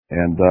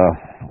And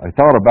I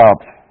thought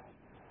about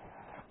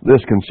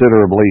this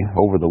considerably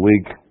over the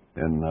week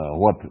and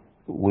what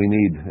we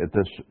need at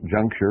this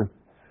juncture,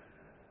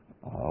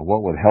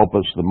 what would help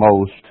us the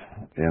most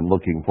in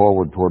looking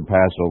forward toward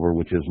Passover,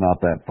 which is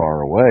not that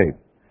far away.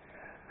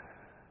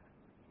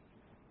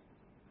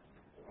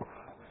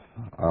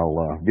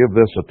 I'll give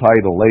this a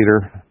title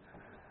later,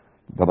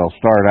 but I'll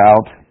start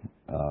out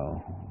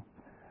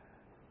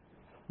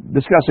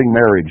discussing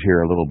marriage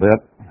here a little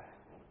bit.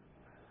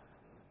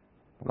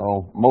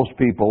 Well, most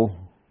people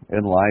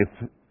in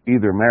life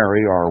either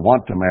marry or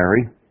want to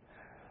marry,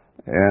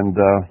 and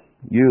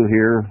you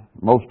here,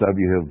 most of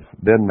you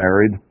have been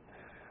married,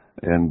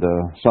 and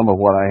some of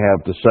what I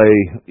have to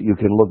say, you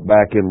can look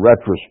back in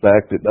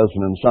retrospect. It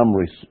doesn't in some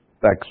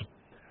respects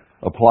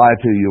apply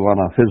to you on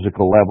a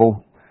physical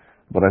level,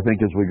 but I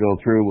think as we go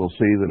through, we'll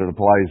see that it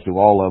applies to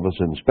all of us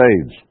in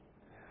spades.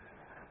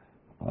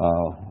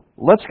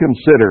 Let's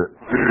consider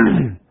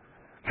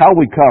how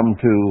we come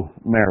to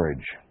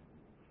marriage.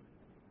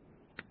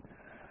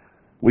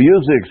 We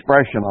use the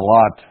expression a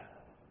lot,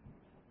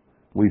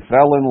 we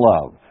fell in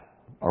love,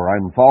 or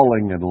I'm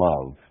falling in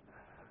love,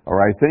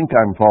 or I think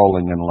I'm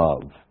falling in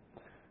love.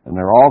 And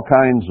there are all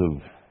kinds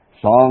of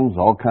songs,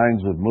 all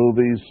kinds of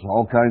movies,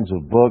 all kinds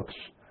of books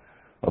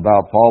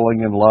about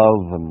falling in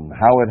love and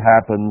how it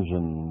happens,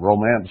 and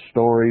romance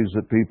stories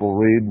that people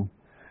read.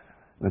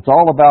 It's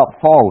all about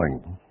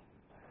falling.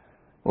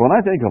 When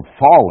I think of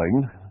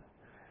falling,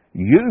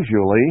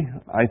 usually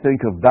I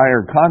think of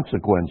dire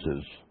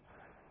consequences,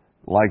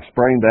 like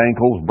sprained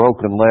ankles,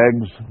 broken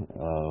legs,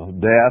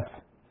 death,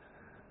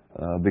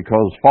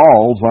 because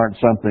falls aren't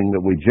something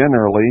that we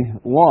generally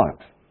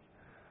want.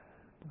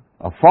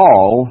 A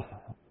fall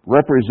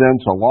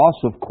represents a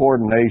loss of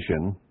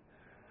coordination,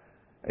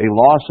 a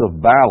loss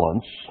of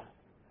balance,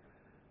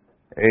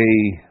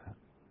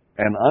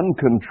 an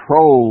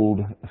uncontrolled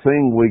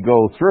thing we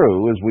go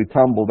through as we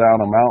tumble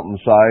down a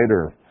mountainside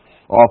or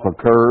off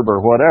a curb or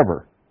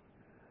whatever.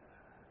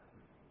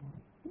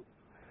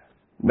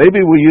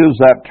 Maybe we use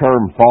that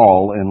term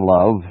fall in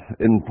love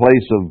in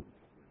place of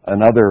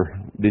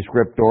another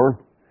descriptor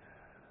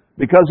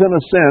because in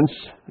a sense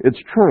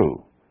it's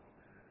true.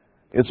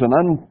 It's an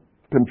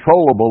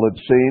uncontrollable, it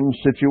seems,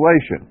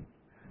 situation.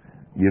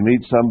 You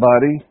meet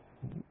somebody,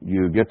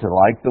 you get to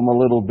like them a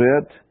little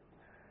bit,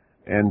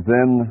 and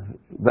then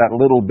that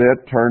little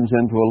bit turns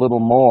into a little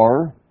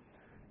more,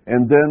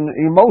 and then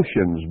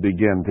emotions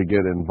begin to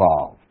get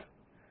involved.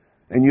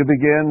 And you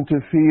begin to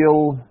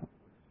feel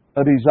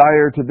a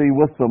desire to be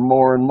with them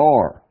more and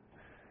more.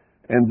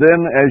 And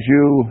then as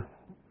you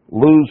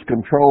lose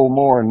control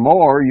more and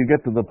more, you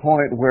get to the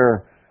point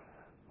where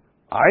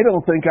I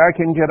don't think I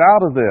can get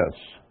out of this.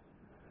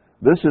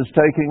 This is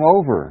taking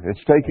over.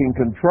 It's taking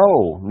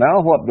control.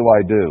 Now what do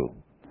I do?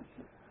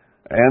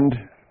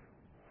 And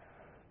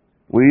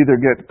we either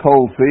get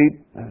cold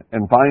feet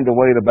and find a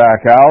way to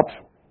back out,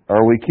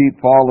 or we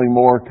keep falling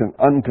more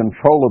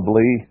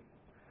uncontrollably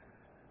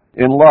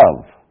in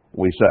love,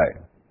 we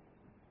say.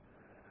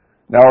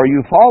 Now, are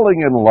you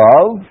falling in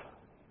love?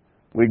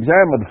 We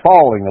examined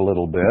falling a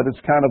little bit.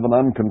 It's kind of an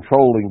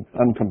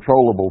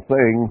uncontrollable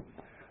thing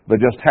that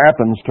just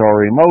happens to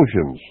our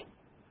emotions.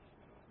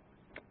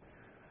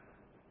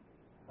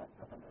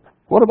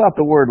 What about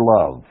the word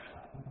love?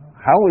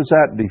 How is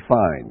that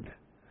defined?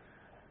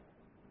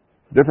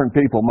 Different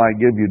people might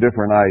give you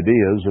different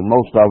ideas, and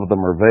most of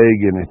them are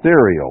vague and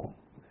ethereal.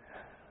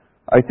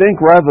 I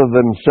think rather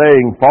than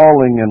saying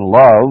falling in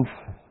love,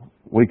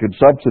 we could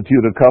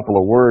substitute a couple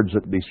of words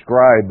that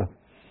describe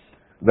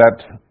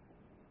that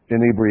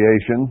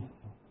inebriation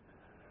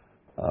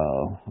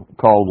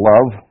called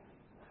love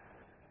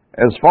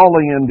as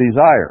falling in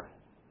desire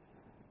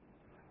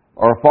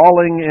or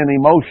falling in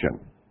emotion,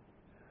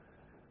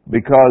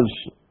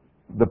 because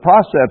the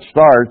process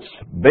starts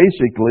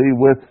basically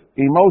with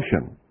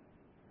emotion.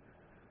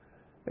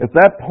 At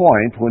that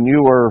point, when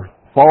you are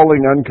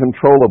falling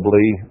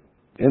uncontrollably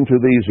into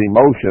these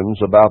emotions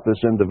about this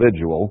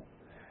individual,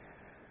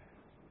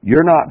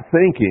 you're not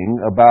thinking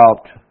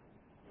about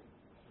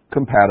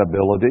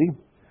compatibility.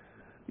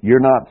 You're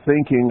not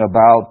thinking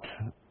about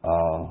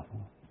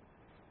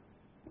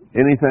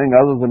anything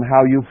other than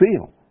how you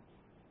feel.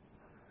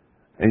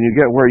 And you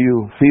get where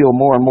you feel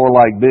more and more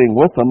like being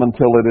with them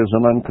until it is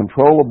an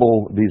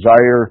uncontrollable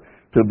desire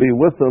to be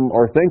with them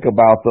or think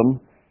about them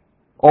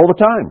all the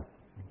time.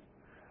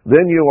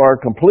 Then you are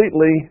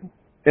completely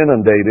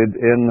inundated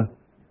in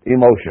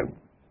emotion.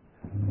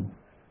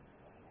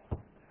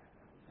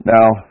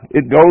 Now,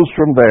 it goes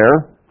from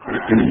there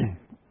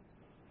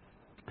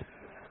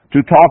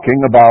to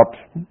talking about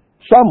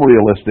some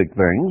realistic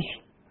things.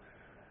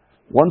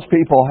 Once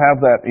people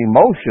have that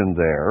emotion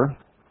there,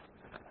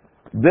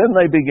 then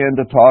they begin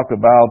to talk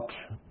about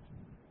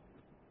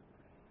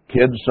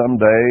kids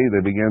someday.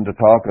 They begin to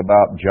talk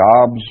about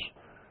jobs,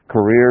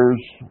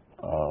 careers,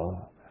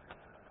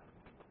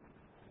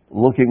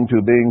 looking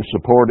to being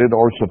supported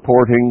or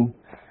supporting.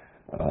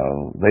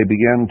 They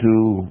begin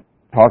to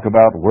talk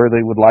about where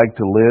they would like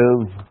to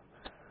live.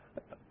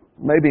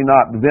 maybe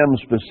not them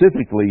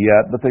specifically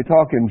yet, but they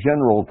talk in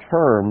general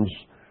terms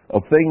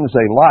of things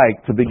they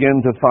like to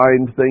begin to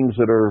find things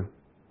that are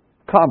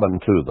common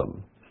to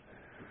them.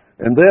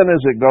 And then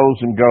as it goes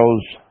and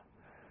goes,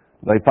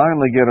 they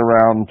finally get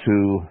around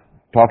to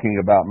talking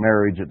about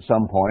marriage at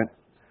some point.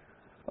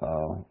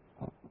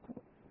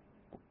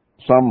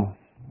 Some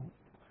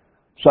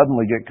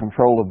suddenly get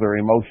control of their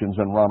emotions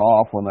and run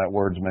off when that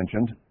word's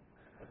mentioned.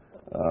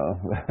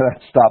 That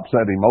stops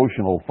that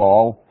emotional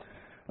fall.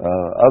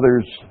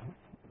 Others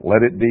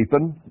let it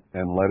deepen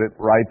and let it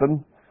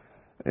ripen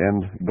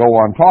and go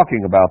on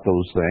talking about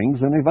those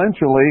things, and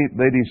eventually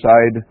they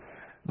decide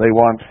they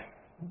want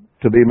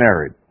to be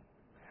married.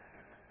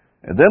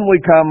 And then we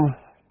come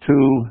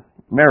to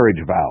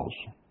marriage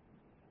vows.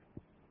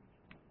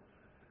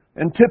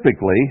 And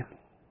typically,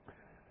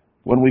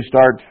 when we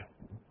start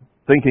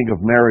thinking of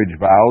marriage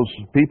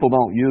vows, people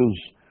don't use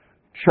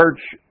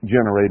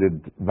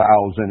church-generated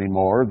vows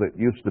anymore that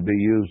used to be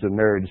used in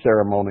marriage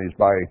ceremonies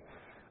by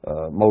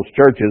most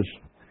churches.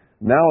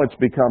 Now it's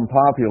become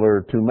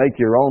popular to make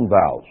your own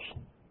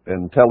vows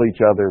and tell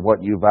each other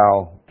what you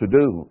vow to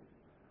do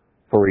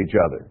for each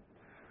other.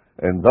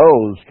 And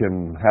those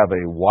can have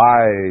a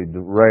wide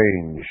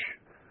range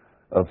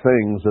of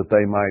things that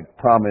they might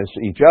promise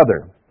each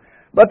other.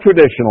 But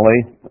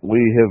traditionally, we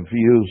have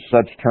used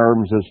such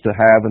terms as to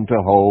have and to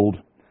hold,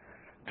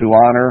 to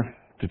honor,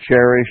 to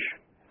cherish,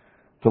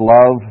 to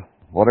love,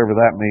 whatever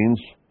that means,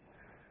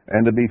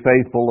 and to be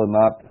faithful and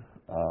not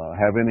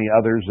have any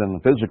others in the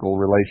physical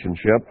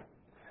relationship.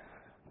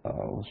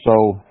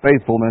 So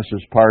faithfulness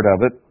is part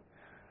of it.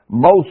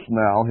 Most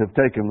now have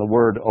taken the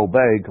word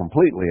obey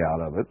completely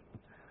out of it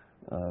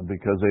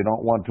because they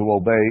don't want to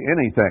obey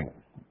anything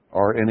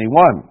or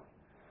anyone.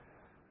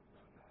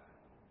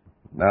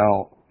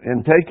 Now,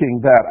 in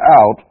taking that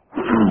out,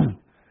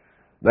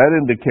 that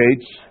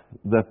indicates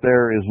that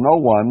there is no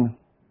one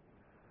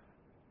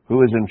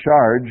who is in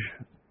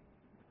charge,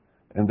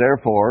 and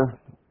therefore,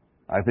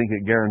 I think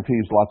it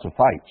guarantees lots of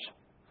fights,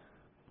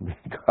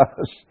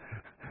 because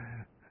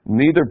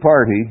neither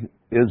party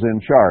is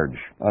in charge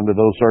under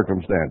those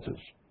circumstances.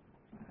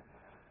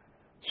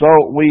 So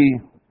we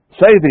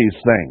say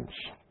these things,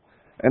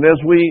 and as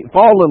we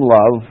fall in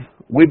love,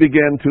 we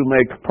begin to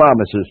make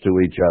promises to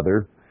each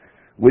other.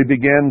 We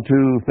begin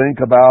to think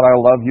about "I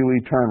love you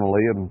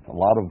eternally," and a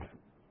lot of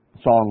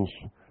songs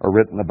are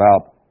written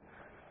about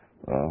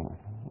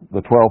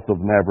the 12th of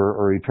never,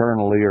 or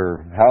eternally,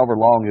 or however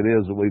long it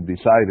is that we've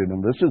decided.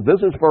 And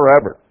this is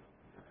forever.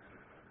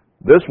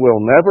 This will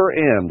never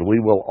end. We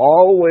will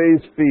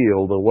always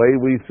feel the way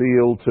we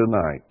feel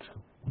tonight.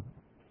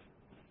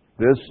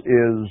 This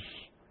is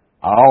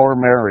our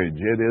marriage.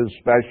 It is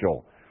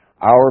special.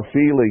 Our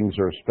feelings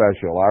are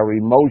special. Our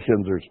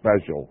emotions are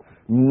special.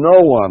 No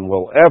one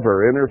will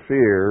ever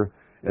interfere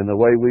in the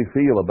way we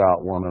feel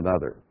about one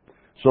another.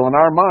 So in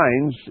our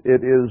minds,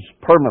 it is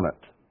permanent.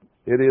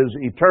 It is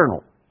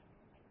eternal.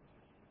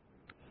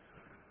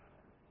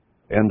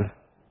 And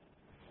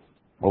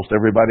most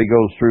everybody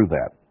goes through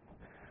that.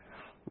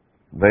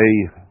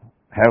 They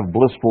have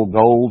blissful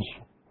goals,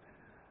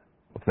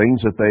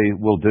 things that they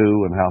will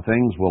do, and how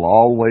things will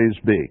always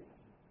be.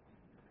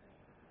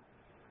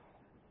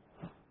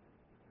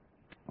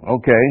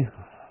 Okay.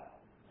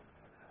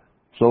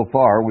 So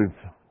far, we've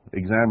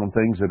examined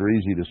things that are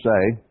easy to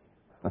say,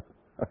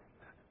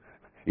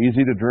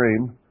 easy to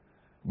dream,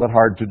 but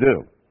hard to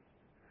do.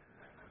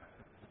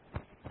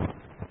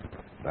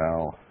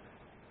 Now,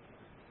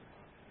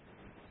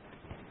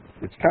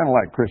 it's kind of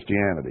like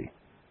Christianity.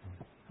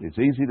 It's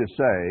easy to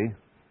say,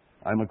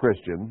 I'm a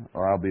Christian,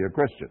 or I'll be a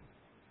Christian.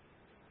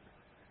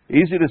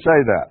 Easy to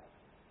say that.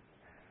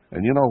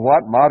 And you know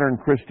what? Modern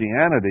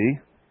Christianity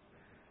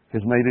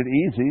has made it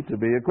easy to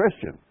be a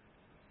Christian.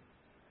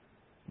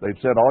 They've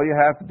said all you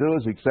have to do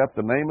is accept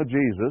the name of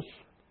Jesus,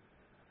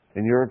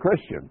 and you're a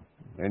Christian,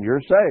 and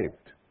you're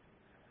saved.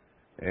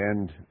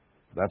 And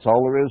that's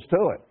all there is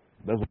to it.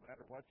 Doesn't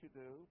matter what you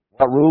do,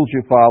 what rules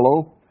you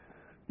follow,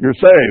 you're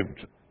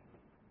saved.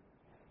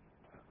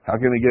 How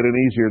can it get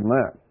any easier than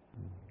that?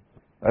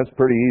 That's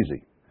pretty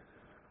easy.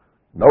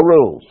 No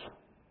rules.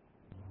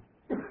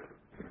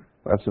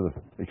 That's an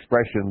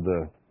expression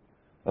the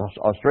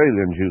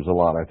Australians use a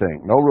lot, I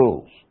think. No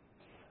rules.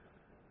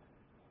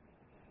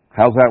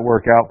 How's that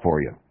work out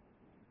for you?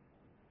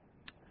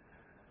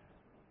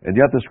 And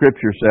yet the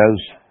Scripture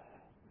says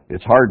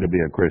it's hard to be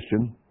a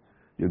Christian.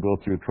 You go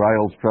through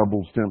trials,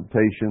 troubles,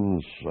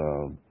 temptations,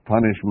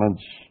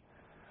 punishments,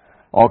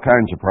 all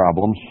kinds of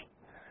problems.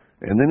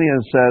 And then he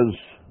says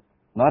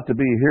not to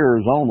be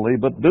hearers only,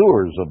 but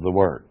doers of the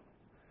Word.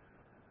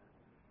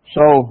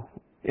 So,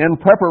 in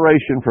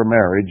preparation for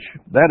marriage,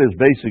 that is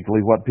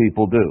basically what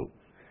people do.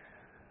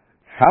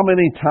 How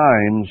many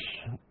times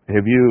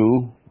have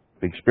you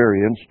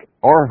experienced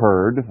or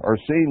heard or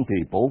seen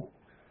people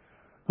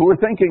who are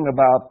thinking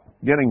about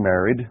getting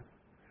married,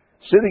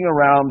 sitting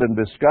around and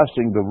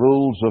discussing the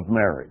rules of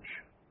marriage?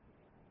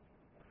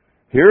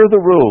 Here are the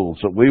rules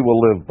that we will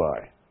live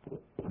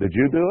by. Did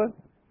you do it?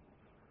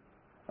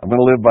 I'm going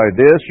to live by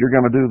this, you're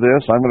going to do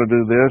this, I'm going to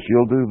do this,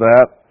 you'll do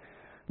that.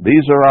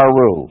 These are our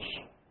rules.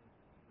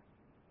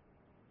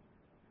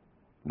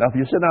 Now, if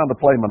you sit down to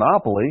play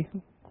Monopoly,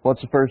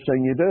 what's the first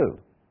thing you do?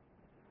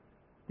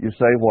 You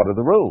say, what are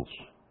the rules?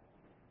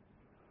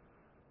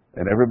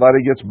 And everybody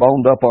gets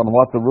boned up on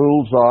what the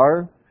rules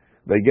are.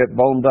 They get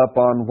boned up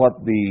on what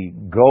the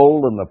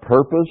goal and the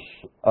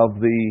purpose of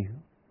the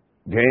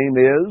game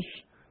is,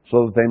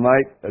 so that they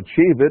might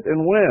achieve it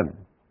and win.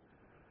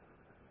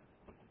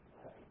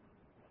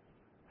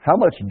 How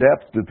much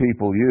depth do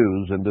people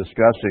use in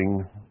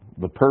discussing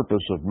the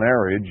purpose of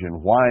marriage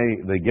and why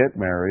they get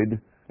married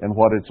and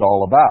what it's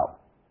all about?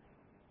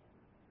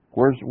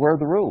 Where are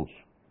the rules?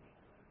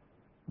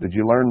 Did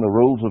you learn the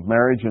rules of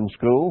marriage in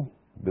school?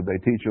 Did they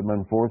teach them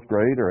in 4th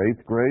grade or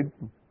 8th grade?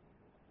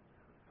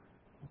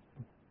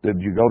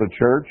 Did you go to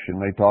church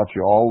and they taught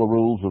you all the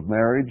rules of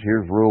marriage?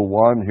 Here's rule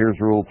 1, here's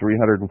rule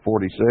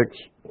 346.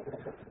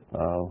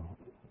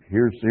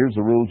 Here's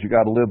the rules you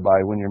got to live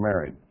by when you're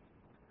married.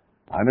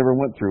 I never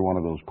went through one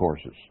of those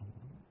courses.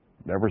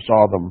 Never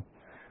saw them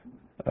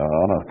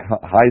on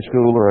a high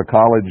school or a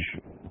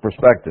college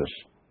prospectus.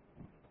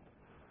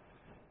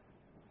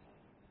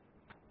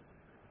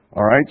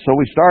 All right, so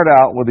we start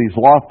out with these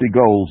lofty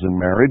goals in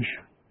marriage,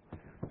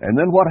 and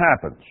then what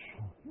happens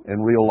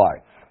in real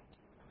life?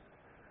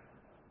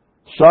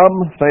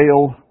 Some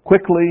fail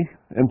quickly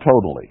and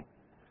totally.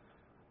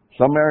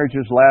 Some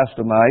marriages last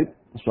a night,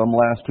 some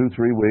last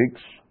 2-3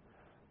 weeks,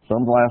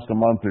 some last a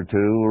month or 2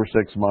 or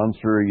 6 months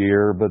or a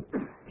year, but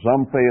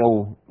some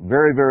fail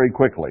very, very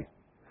quickly.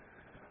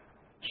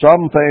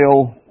 Some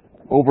fail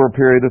over a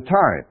period of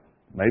time.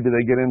 Maybe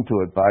they get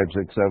into it 5,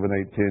 6, 7,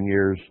 8, 10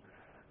 years,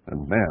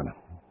 and man,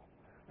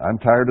 I'm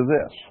tired of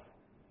this.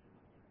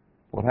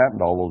 What happened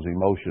to all those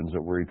emotions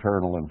that were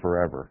eternal and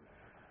forever?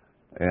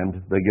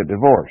 And they get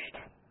divorced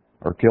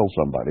or kill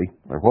somebody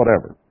or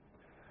whatever.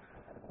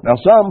 Now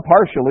some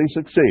partially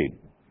succeed.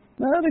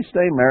 They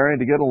stay married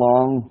to get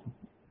along.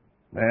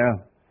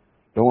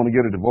 Don't want to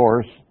get a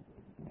divorce,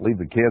 leave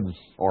the kids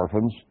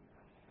orphans.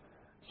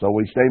 So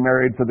we stay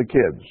married for the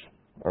kids,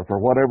 or for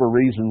whatever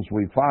reasons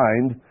we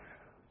find.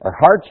 Our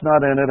heart's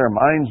not in it, our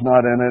mind's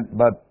not in it,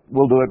 but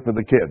we'll do it for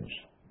the kids,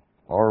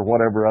 or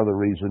whatever other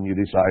reason you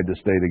decide to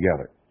stay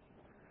together.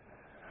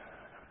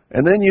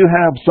 And then you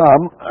have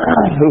some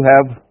who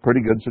have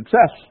pretty good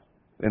success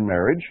in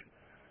marriage,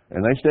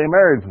 and they stay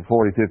married for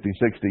 40, 50,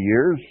 60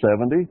 years,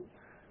 70,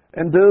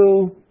 and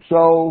do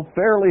so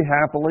fairly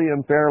happily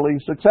and fairly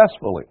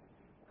successfully.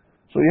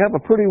 So you have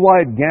a pretty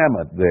wide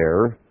gamut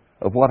there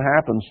of what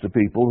happens to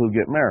people who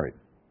get married.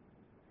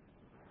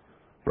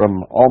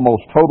 From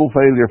almost total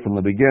failure from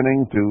the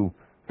beginning to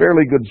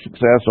fairly good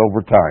success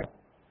over time.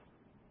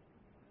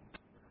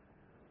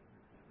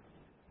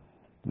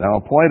 Now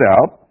I'll point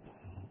out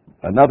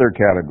another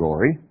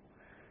category,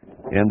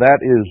 and that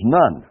is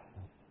none.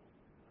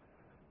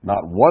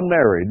 Not one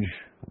marriage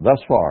thus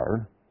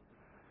far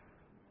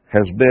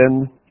has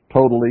been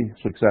totally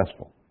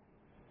successful.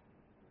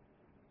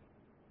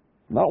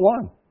 Not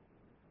one.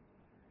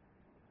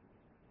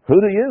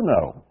 Who do you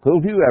know? Who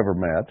have you ever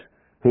met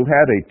who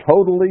had a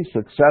totally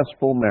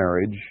successful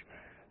marriage,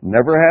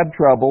 never had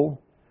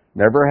trouble,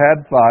 never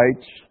had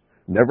fights,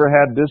 never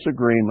had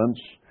disagreements,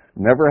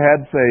 never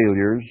had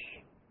failures?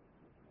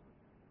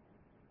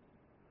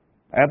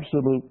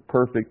 Absolute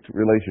perfect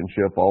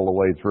relationship all the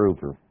way through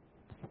for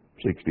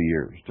 60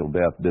 years, till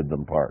death did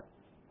them part.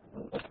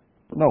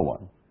 No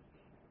one.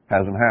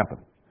 Hasn't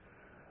happened.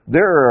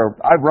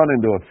 I've run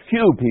into a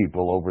few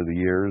people over the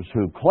years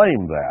who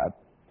claim that,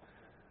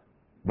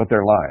 but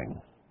they're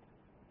lying.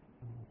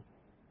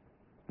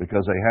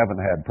 Because they haven't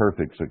had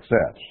perfect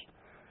success.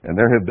 And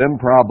there have been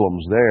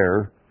problems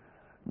there.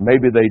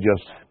 Maybe they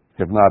just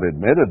have not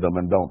admitted them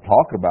and don't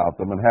talk about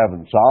them and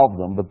haven't solved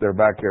them, but they're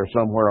back there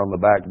somewhere on the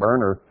back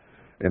burner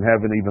and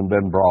haven't even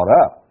been brought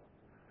up.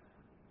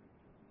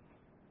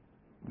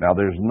 Now,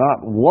 there's not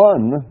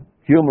one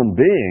human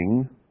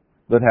being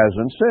that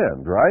hasn't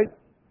sinned, right?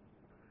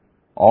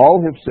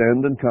 All have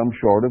sinned and come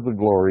short of the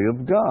glory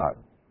of God.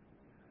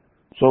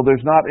 So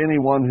there's not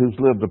anyone who's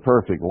lived a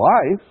perfect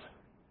life.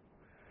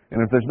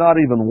 And if there's not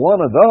even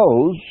one of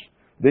those,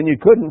 then you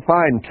couldn't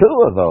find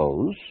two of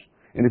those.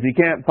 And if you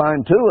can't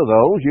find two of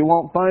those, you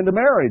won't find a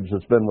marriage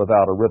that's been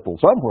without a ripple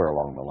somewhere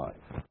along the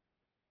line.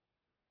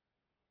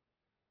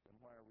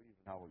 Why are we even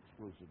how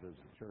exclusive is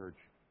the church?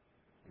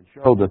 And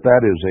show that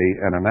is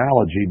an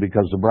analogy,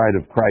 because the bride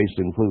of Christ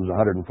includes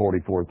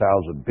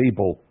 144,000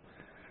 people,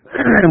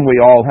 and we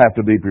all have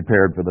to be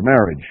prepared for the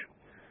marriage.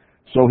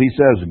 So he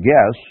says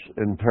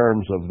guess in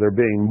terms of there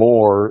being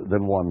more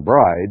than one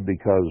bride,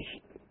 because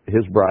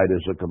his bride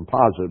is a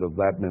composite of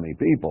that many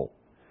people.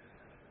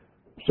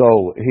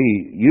 So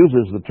he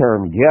uses the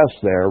term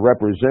guess there,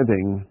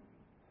 representing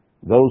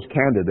those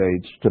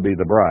candidates to be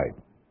the bride.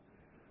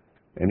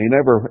 And he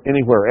never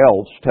anywhere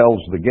else tells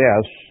the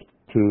guests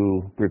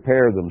to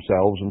prepare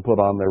themselves and put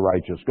on their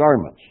righteous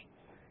garments.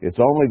 It's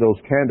only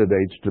those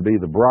candidates to be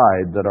the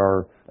bride that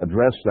are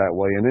addressed that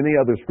way in any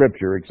other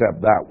scripture except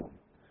that one.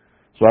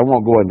 So I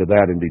won't go into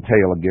that in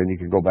detail again. You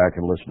can go back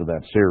and listen to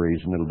that series,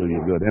 and it'll do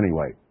you good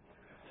anyway.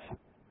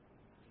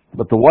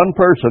 But the one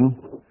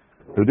person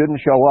who didn't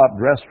show up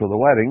dressed for the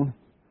wedding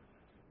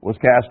was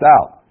cast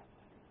out.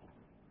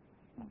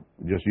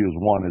 Just use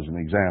one as an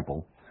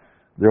example.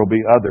 There will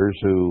be others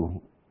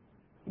who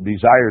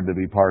desired to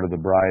be part of the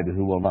bride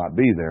who will not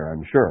be there,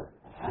 I'm sure.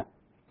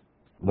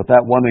 But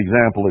that one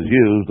example is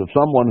used of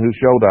someone who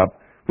showed up,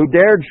 who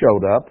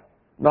showed up,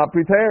 not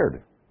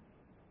prepared.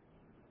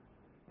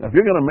 Now, if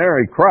you're going to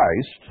marry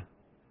Christ,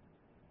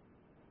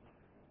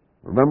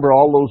 remember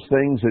all those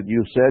things that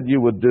you said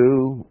you would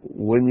do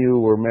when you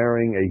were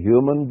marrying a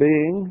human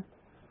being?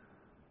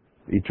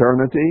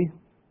 Eternity,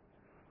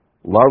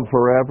 love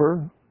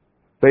forever,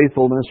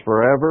 faithfulness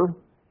forever.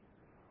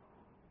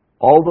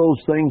 All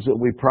those things that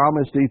we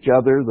promised each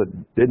other that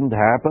didn't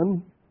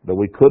happen, that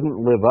we couldn't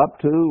live up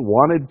to,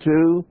 wanted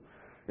to,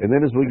 and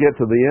then as we get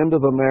to the end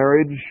of the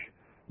marriage,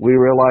 we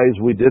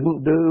realize we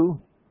didn't do,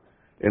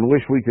 and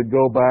wish we could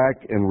go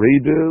back and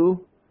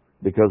redo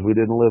because we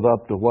didn't live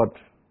up to what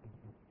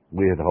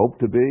we had hoped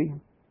to be.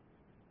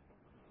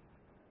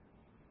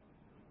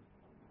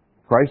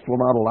 Christ will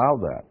not allow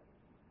that.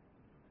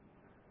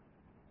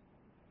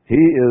 He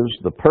is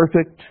the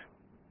perfect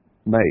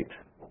mate.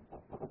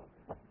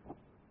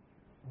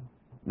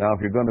 Now,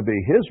 if you're going to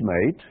be His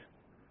mate,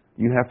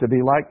 you have to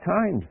be like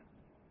kind.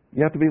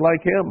 You have to be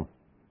like Him.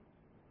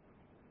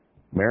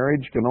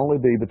 Marriage can only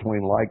be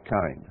between like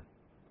kind.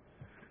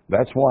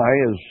 That's why,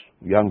 as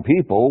young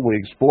people, we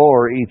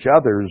explore each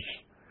other's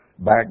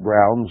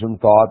backgrounds and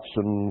thoughts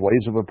and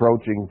ways of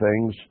approaching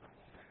things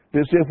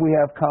to see if we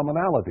have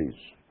commonalities,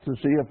 to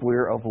see if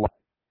we're of like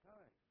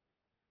kind.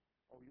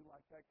 Oh, you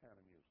like that kind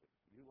of music.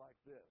 You like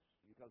this,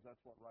 because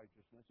that's what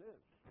righteousness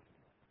is.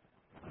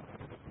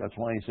 That's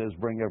why He says,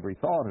 bring every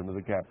thought into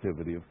the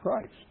captivity of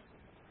Christ.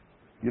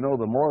 You know,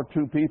 the more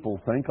two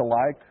people think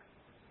alike,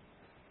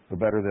 the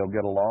better they'll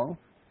get along.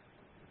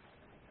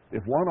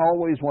 If one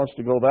always wants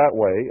to go that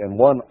way and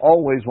one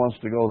always wants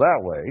to go that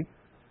way,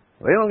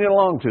 they don't get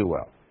along too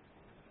well.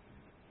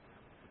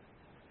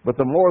 But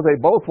the more they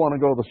both want to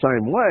go the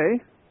same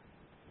way,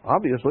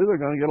 obviously they're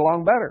going to get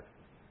along better.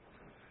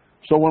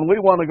 So when we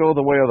want to go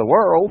the way of the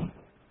world,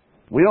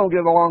 we don't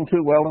get along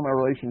too well in our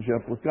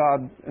relationship with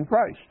God and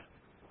Christ.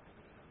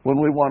 When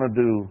we want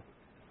to do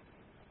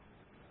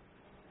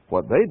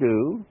what they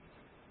do,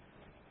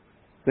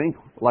 think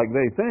like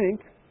they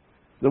think,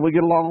 then we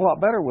get along a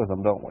lot better with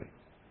them, don't we?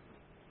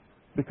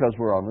 Because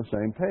we're on the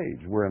same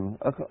page. We're in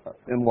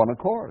one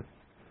accord.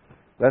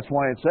 That's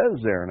why it says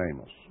there in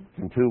Amos,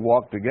 can two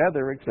walk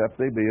together except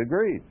they be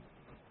agreed?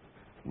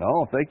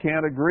 No, if they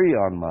can't agree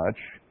on much,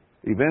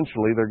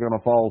 eventually they're going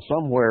to fall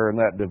somewhere in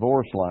that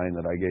divorce line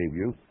that I gave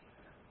you,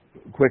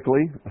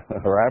 quickly,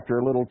 or after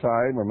a little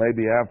time, or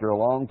maybe after a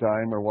long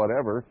time, or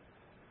whatever.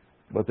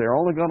 But they're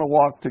only going to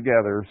walk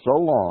together so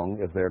long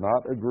if they're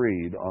not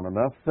agreed on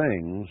enough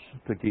things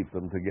to keep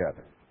them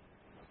together.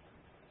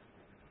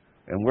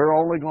 And we're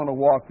only going to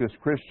walk this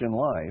Christian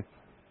life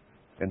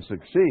and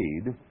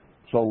succeed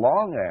so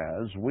long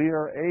as we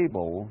are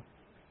able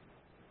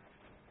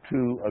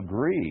to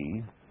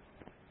agree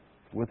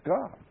with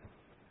God.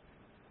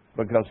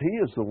 Because He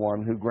is the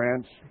one who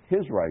grants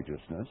His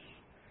righteousness.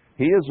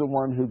 He is the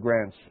one who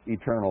grants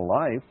eternal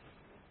life.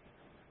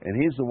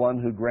 And He's the one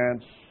who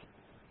grants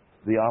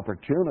the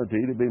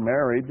opportunity to be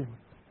married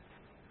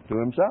to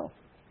Himself.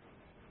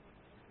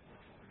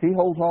 He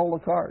holds all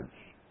the cards.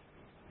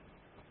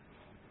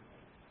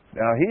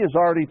 Now, He has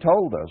already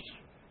told us,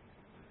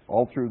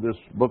 all through this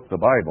book, the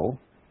Bible,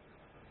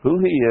 who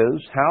He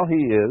is, how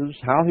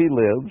He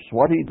lives,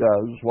 what He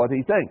does, what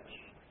He thinks.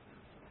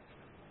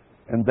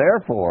 And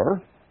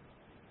therefore,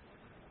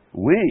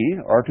 we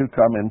are to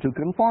come into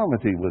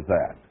conformity with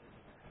that.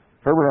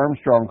 Herbert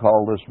Armstrong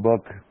called this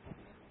book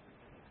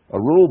a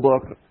rule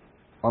book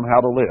on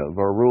how to live,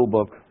 or a rule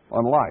book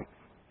on life.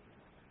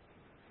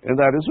 And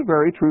that is a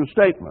very true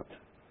statement.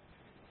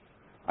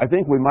 I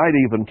think we might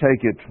even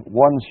take it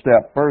one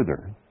step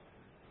further.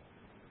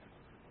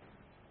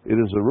 It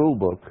is a rule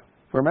book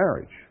for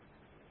marriage.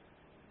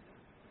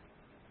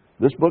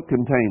 This book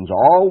contains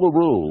all the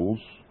rules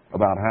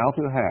about how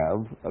to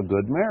have a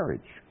good marriage.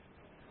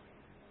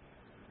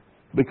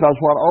 Because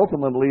what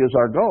ultimately is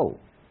our goal?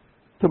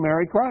 To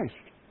marry Christ.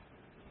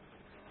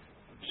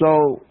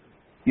 So,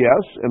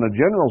 yes, in a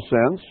general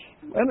sense,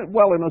 and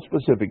well, in a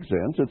specific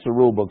sense, it's a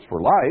rule book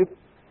for life,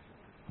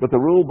 but the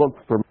rule book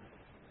for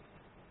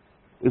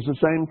is the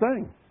same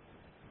thing.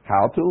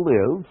 How to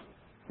live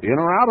in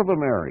or out of a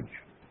marriage.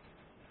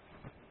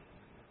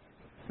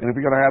 And if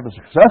you're going to have a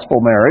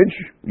successful marriage,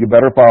 you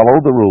better follow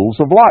the rules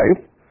of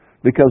life,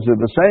 because they're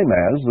the same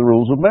as the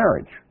rules of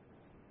marriage.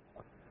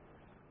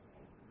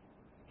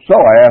 So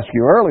I asked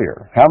you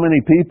earlier, how many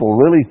people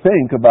really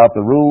think about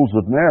the rules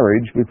of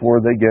marriage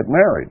before they get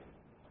married?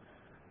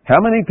 How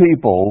many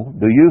people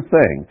do you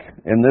think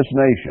in this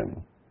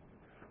nation,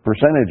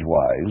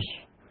 percentage-wise,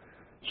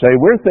 say,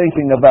 we're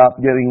thinking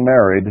about getting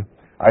married,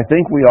 I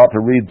think we ought to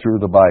read through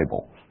the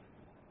Bible?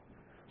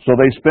 So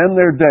they spend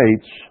their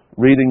dates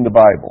reading the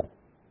Bible.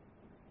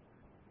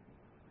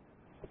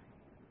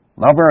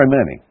 Not very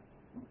many.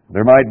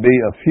 There might be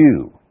a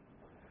few.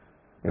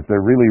 if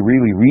they're really,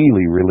 really,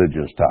 really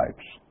religious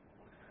types.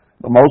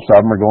 But most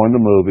of them are going to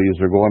movies,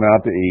 they're going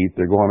out to eat,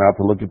 they're going out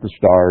to look at the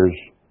stars,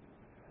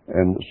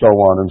 and so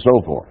on and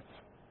so forth.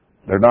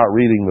 They're not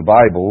reading the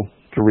Bible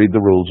to read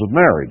the rules of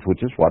marriage,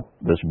 which is what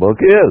this book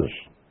is.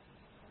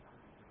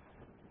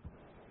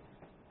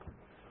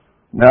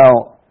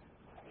 Now,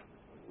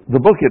 the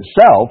book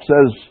itself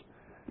says,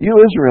 you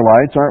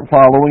Israelites aren't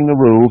following the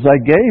rules I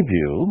gave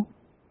you.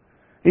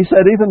 He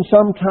said even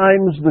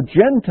sometimes the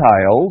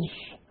Gentiles,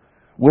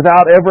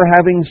 without ever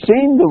having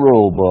seen the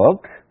rule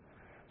book,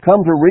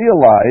 come to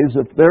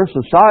realize if their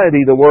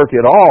society to work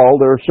at all,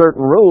 there are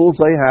certain rules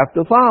they have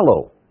to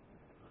follow.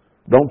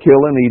 Don't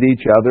kill and eat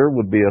each other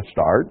would be a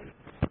start.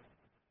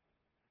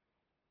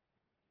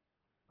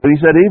 But he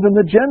said even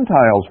the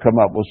Gentiles come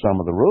up with some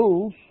of the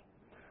rules.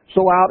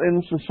 So out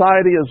in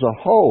society as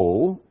a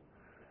whole,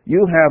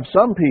 you have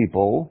some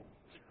people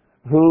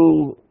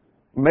who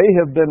may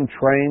have been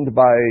trained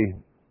by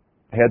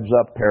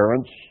heads-up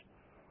parents,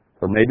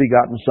 or maybe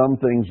gotten some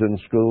things in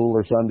school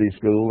or Sunday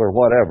school or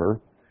whatever,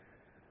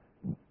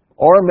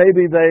 or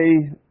maybe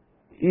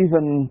they,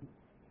 even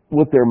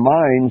with their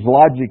minds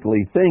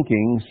logically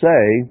thinking,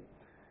 say,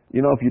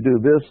 you know, if you do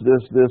this,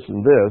 this, this,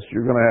 and this,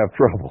 you're going to have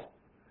trouble.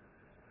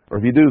 Or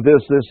if you do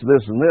this, this,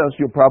 this, and this,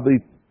 you'll probably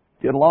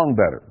get along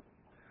better.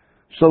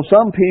 So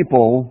some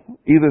people,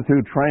 either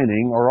through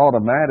training or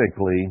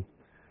automatically,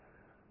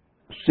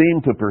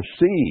 seem to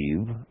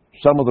perceive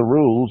some of the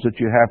rules that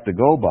you have to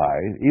go by,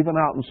 even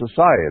out in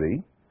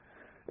society,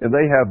 and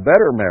they have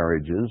better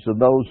marriages than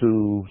those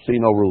who see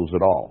no rules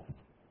at all.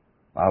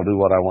 I'll do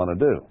what I want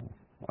to do.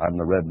 I'm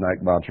the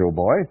redneck macho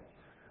boy,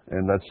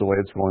 and that's the way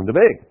it's going to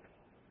be.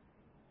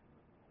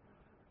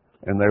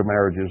 And their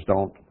marriages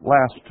don't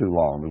last too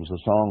long. There was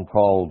a song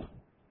called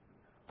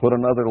Put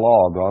Another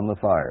Log on the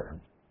Fire.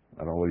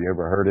 I don't know if you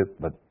ever heard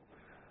it, but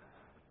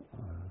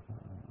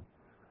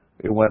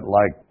it went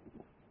like,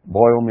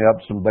 boil me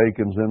up some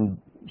bacons and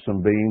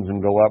some beans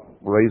and go up,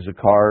 raise a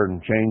car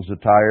and change the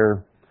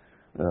tire,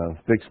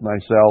 fix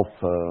myself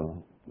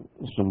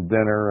some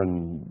dinner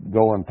and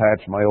go and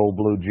patch my old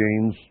blue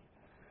jeans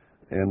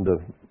and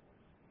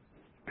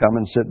come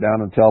and sit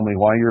down and tell me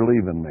why you're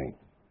leaving me.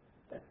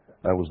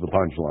 That was the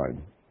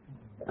punchline.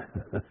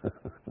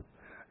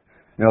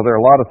 You know, there are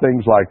a lot of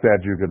things like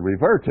that you could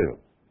refer to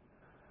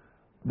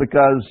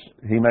because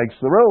he makes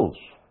the rules.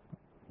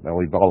 Now,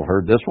 we've all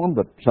heard this one,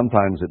 but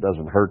sometimes it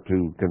doesn't hurt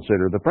to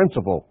consider the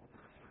principle.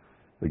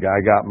 The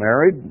guy got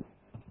married,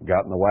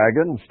 got in the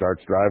wagon,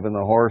 starts driving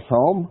the horse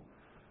home,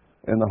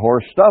 and the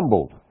horse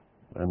stumbled.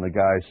 And the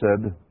guy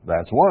said,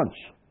 that's once.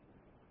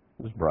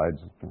 His bride's,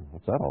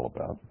 what's that all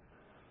about?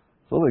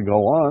 So they go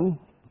on,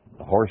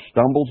 the horse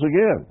stumbles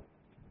again.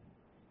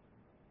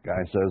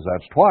 Guy says,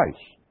 that's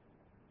twice.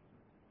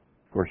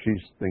 Of course,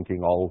 she's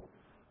thinking all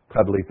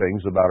cuddly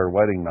things about her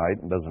wedding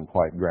night and doesn't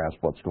quite grasp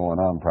what's going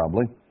on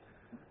probably.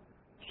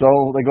 So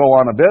they go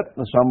on a bit,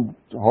 and some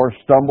horse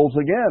stumbles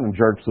again and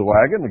jerks the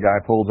wagon. The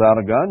guy pulls out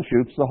a gun,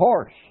 shoots the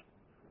horse.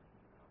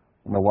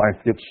 And the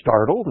wife gets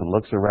startled and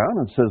looks around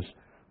and says,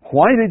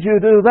 why did you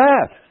do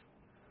that?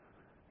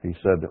 He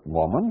said,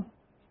 woman,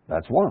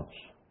 that's once.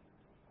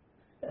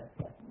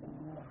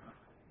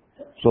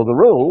 So the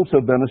rules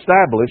have been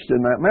established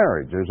in that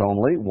marriage. There's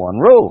only one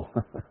rule.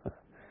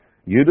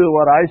 You do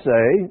what I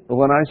say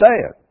when I say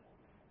it.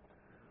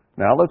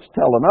 Now let's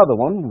tell another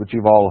one, which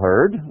you've all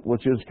heard,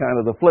 which is kind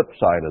of the flip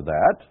side of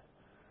that,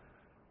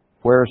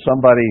 where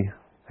somebody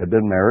had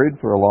been married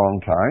for a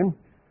long time,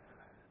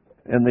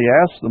 and they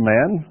asked the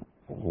man,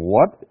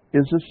 what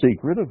is the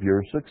secret of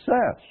your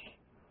success?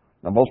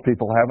 Now most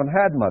people haven't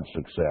had much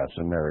success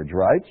in marriage,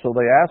 right? So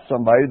they asked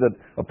somebody that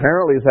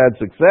apparently has had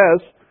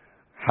success,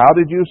 how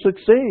did you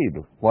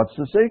succeed? What's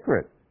the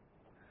secret?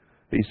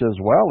 He says,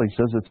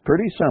 it's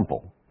pretty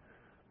simple.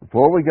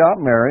 Before we got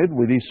married,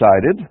 we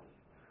decided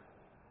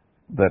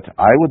that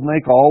I would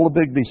make all the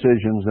big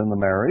decisions in the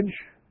marriage,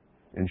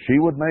 and she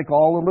would make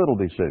all the little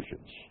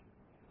decisions.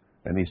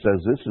 And he says,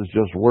 this has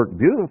just worked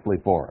beautifully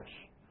for us.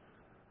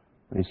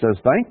 And he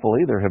says,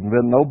 thankfully, there have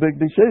been no big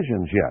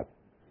decisions yet.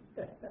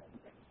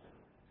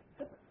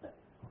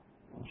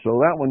 So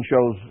that one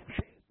shows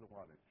she's the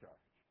one in charge.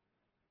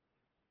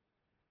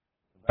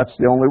 That's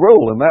the only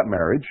rule in that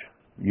marriage.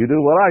 You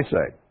do what I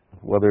say,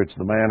 whether it's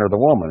the man or the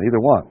woman, either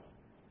one.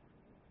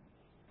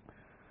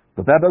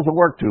 But that doesn't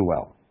work too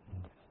well.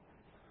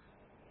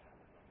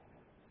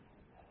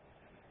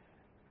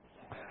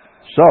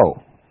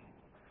 So,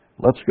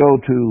 let's go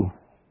to,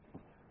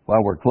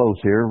 while we're close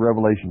here,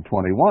 Revelation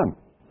 21.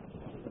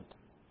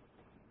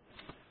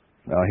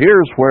 Now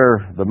here's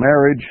where the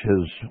marriage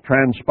has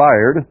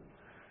transpired,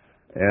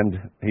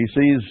 and he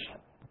sees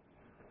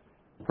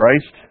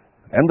Christ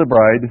and the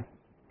bride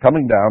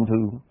coming down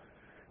to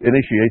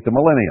initiate the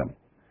millennium.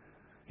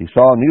 He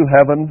saw a new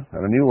heaven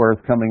and a new earth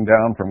coming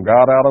down from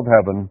God out of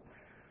heaven,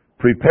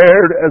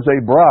 prepared as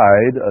a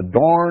bride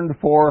adorned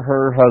for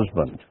her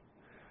husband.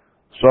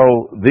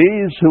 So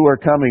these who are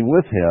coming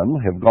with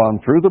him have gone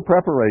through the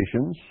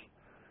preparations.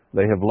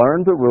 They have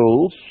learned the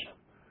rules.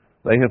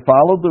 They have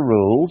followed the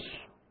rules.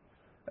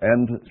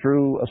 And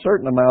through a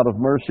certain amount of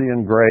mercy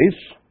and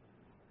grace,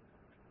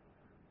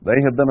 they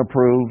have been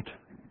approved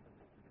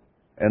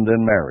and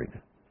then married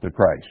to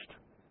Christ.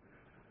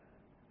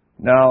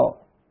 Now,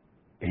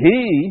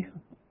 He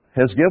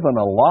has given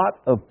a lot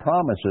of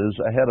promises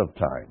ahead of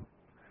time.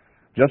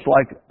 Just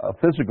like a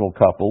physical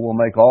couple will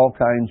make all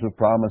kinds of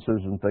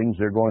promises and things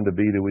they're going to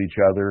be to each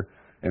other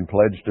and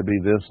pledge to be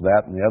this,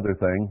 that, and the other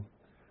thing.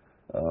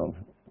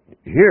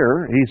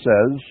 Here, He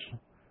says,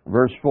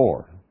 verse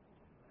 4,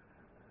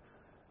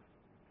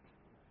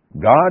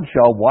 God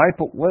shall wipe...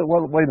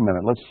 Wait a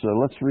minute.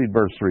 Let's read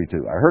verse 3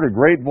 too. I heard a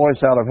great voice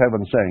out of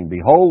heaven saying,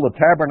 Behold, the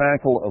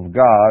tabernacle of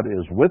God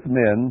is with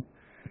men,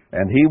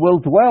 and He will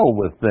dwell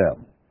with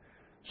them.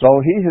 So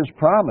He has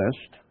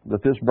promised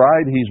that this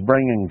bride He's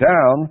bringing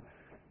down,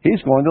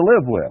 He's going to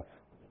live with.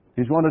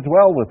 He's going to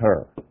dwell with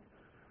her.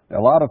 Now,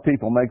 a lot of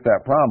people make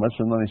that promise,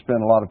 and then they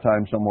spend a lot of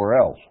time somewhere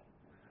else.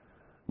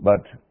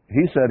 But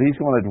He said He's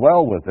going to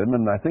dwell with them,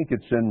 and I think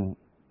it's in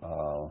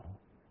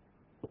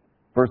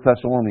 1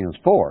 Thessalonians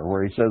 4,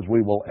 where He says,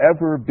 we will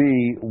ever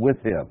be with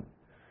Him.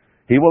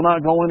 He will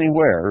not go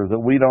anywhere that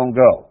we don't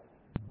go.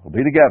 We'll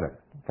be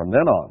together from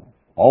then on,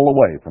 all the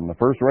way, from the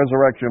first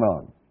resurrection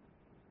on.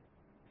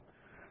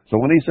 So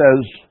when He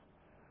says,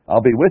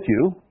 I'll be with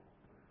you,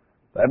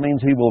 that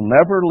means He will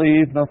never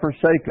leave nor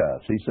forsake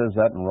us. He says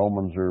that in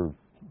Romans or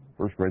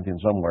 1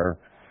 Corinthians somewhere,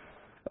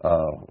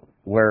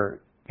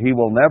 where He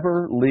will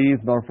never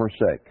leave nor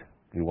forsake.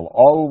 He will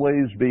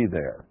always be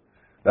there.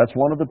 That's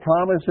one of the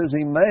promises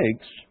He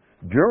makes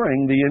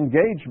during the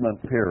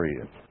engagement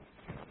period.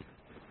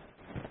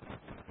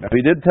 Now,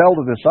 He did tell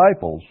the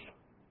disciples,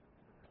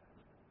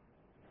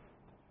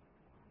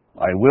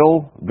 I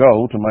will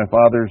go to my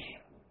Father's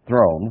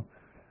throne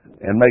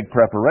and make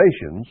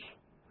preparations,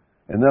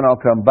 and then I'll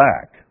come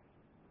back.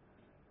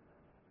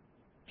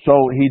 So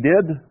He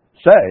did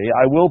say,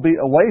 I will be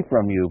away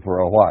from you for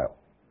a while.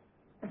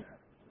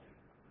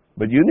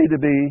 But you need to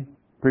be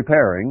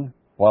preparing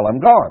while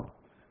I'm gone.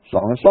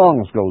 Song of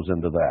Songs goes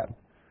into that.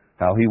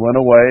 How He went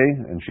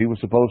away, and she was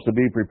supposed to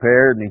be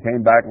prepared, and He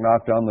came back and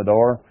knocked on the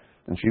door,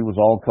 and she was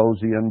all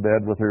cozy in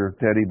bed with her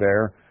teddy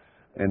bear,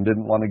 and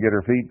didn't want to get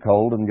her feet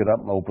cold and get up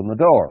and open the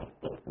door.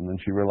 And then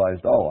she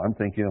realized, oh, I'm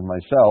thinking of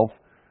myself.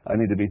 I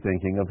need to be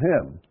thinking of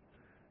Him.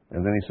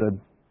 And then He said,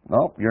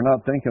 no, you're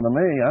not thinking of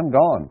me. I'm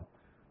gone.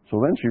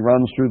 So then she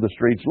runs through the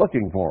streets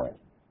looking for Him.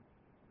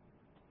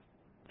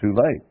 Too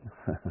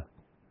late.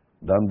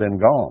 Done been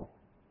gone.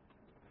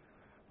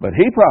 But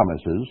He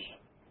promises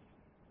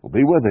we'll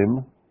be with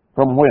Him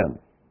from when?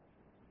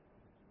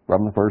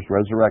 From the first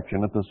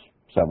resurrection at the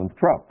seventh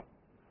trump.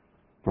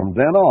 From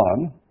then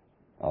on,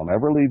 I'll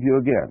never leave you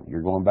again.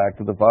 You're going back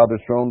to the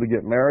Father's throne to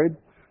get married.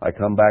 I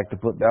come back to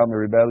put down the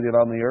rebellion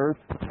on the earth.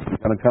 You're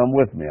going to come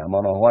with me. I'm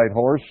on a white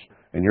horse,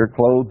 and you're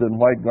clothed in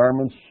white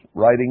garments,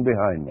 riding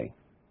behind me.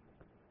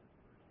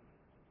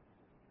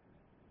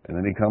 And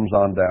then He comes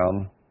on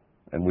down,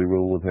 and we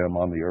rule with Him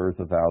on the earth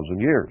 1,000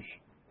 years.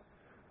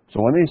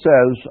 So when He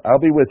says, I'll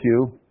be with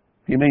you,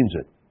 He means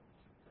it.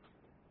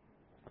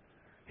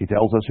 He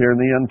tells us here in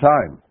the end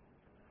time,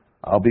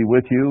 I'll be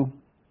with you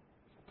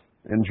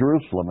in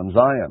Jerusalem and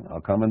Zion.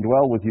 I'll come and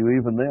dwell with you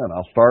even then.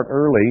 I'll start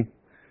early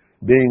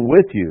being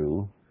with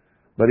you,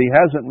 but He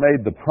hasn't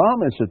made the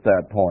promise at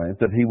that point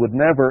that He would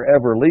never,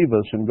 ever leave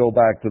us and go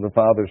back to the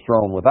Father's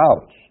throne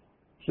without us.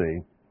 See?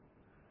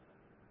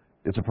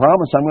 It's a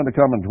promise, I'm going to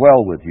come and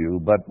dwell with you,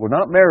 but we're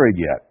not married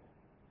yet.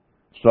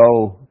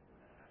 So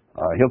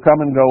He'll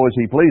come and go as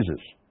He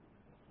pleases.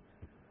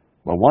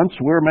 But once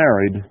we're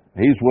married,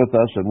 He's with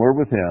us and we're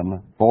with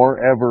Him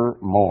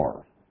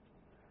forevermore.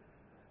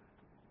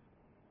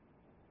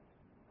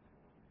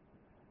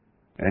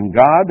 And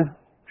God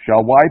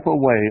shall wipe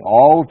away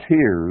all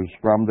tears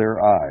from their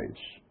eyes.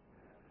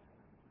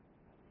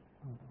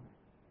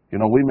 You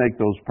know, we make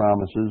those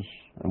promises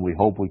and we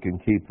hope we can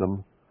keep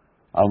them.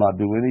 I'll not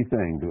do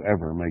anything to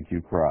ever make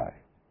you cry.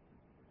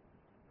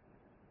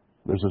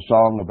 There's a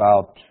song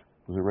about,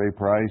 was it Ray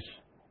Price?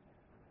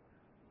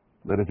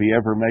 That if He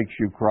ever makes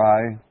you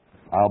cry,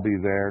 I'll be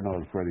there. No,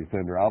 it's Freddie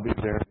Fender. I'll be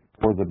there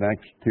before the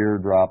next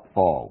teardrop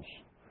falls.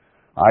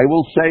 I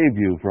will save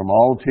you from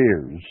all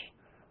tears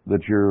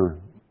that your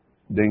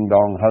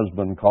ding-dong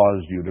husband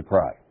caused you to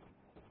cry.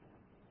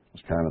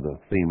 It's kind of the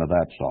theme of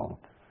that song.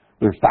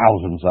 There's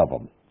thousands of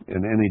them in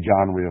any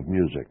genre of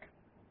music.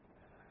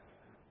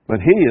 But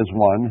He is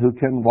one who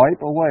can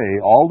wipe away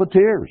all the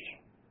tears.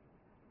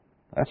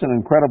 That's an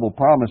incredible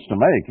promise to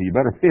make. You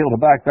better be able to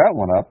back that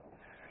one up.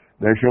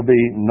 There shall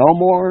be no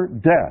more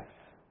death.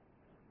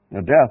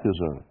 Now, death is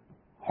a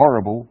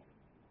horrible,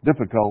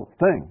 difficult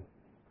thing.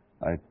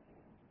 I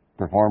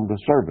performed a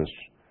service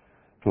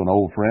to an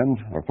old friend,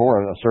 or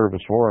for a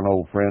service for an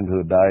old friend who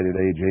had died at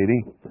age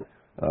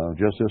 80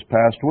 just this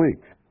past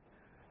week.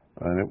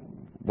 And it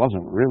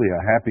wasn't really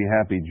a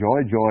happy,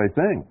 joy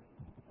thing.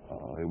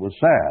 It was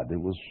sad. It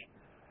was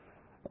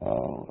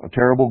a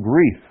terrible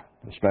grief,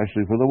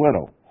 especially for the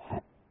widow.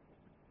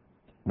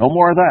 No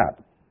more of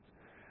that.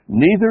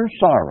 Neither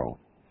sorrow.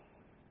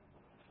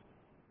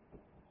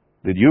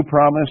 Did you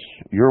promise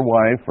your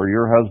wife or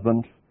your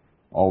husband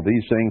All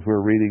these things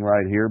we're reading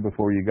right here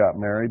before you got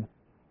married?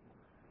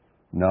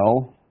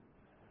 No.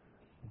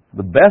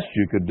 The best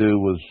you could do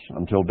was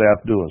until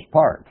death do us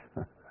part.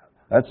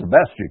 That's the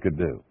best you could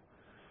do.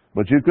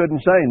 But you couldn't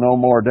say no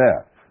more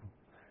death.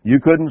 You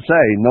couldn't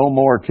say no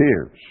more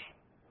tears,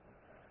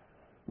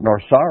 nor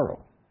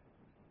sorrow.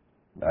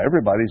 Now,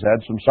 everybody's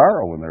had some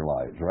sorrow in their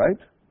lives, right?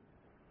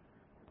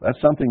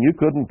 That's something you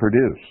couldn't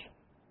produce.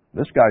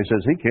 This guy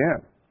says he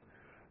can.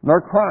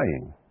 Nor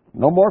crying.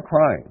 No more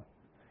crying.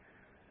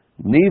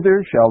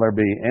 Neither shall there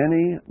be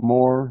any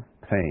more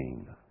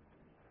pain.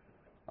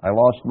 I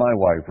lost my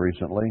wife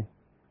recently,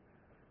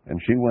 and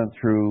she went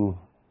through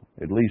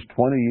at least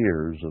 20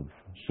 years of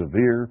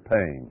severe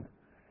pain.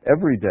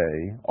 Every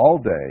day, all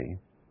day,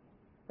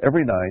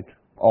 every night,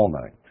 all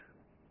night.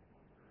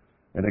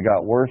 And it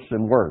got worse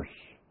and worse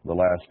the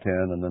last 10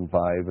 and then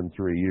 5 and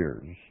 3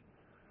 years.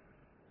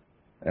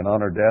 And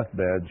on her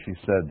deathbed, she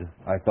said,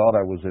 I thought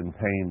I was in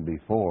pain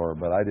before,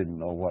 but I didn't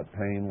know what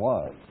pain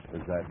was,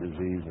 as that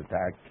disease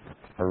attacked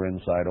her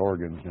inside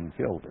organs and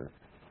killed her.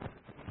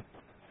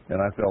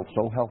 And I felt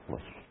so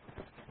helpless.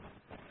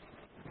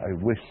 I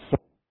wished so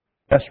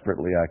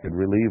desperately I could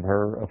relieve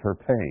her of her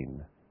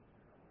pain.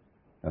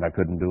 And I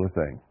couldn't do a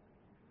thing.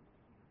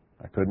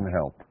 I couldn't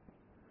help.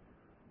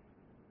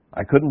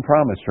 I couldn't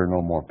promise her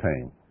no more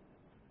pain.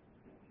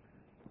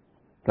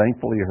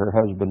 Thankfully, her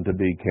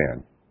husband-to-be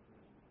can.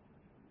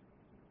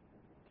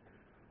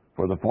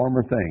 For the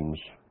former things,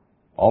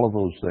 all of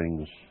those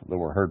things that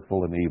were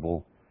hurtful and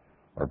evil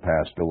are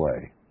passed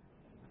away.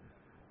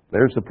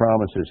 There's the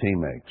promises he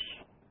makes.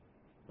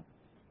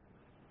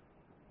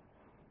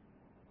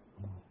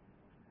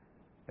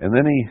 And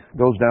then he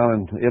goes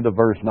down into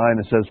verse 9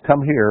 and says,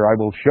 Come here, I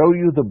will show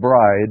you the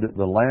bride,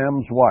 the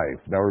Lamb's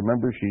wife. Now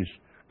remember, she's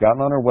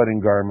gotten on her wedding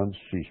garments.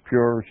 She's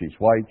pure, she's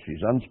white,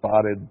 she's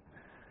unspotted.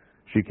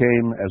 She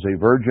came as a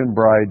virgin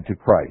bride to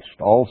Christ,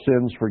 all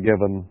sins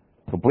forgiven,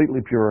 completely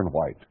pure and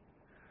white.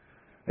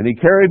 And he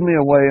carried me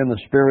away in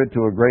the Spirit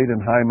to a great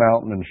and high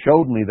mountain and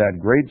showed me that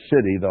great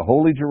city, the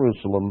holy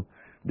Jerusalem,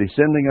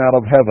 descending out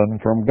of heaven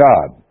from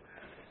God.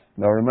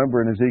 Now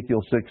remember in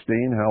Ezekiel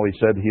 16 how he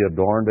said he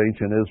adorned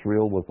ancient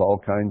Israel with all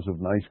kinds of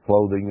nice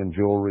clothing and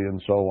jewelry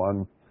and so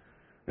on.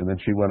 And then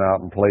she went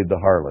out and played the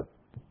harlot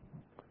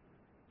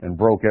and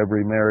broke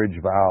every marriage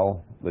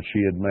vow that she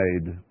had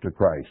made to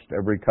Christ,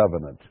 every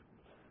covenant,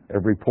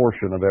 every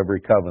portion of every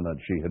covenant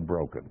she had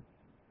broken.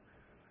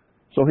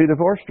 So he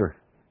divorced her.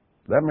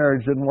 That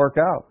marriage didn't work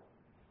out.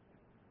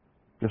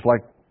 Just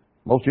like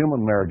most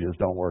human marriages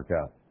don't work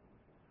out.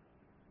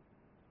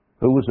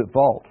 Who was at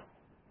fault?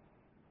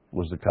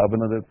 Was the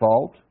covenant at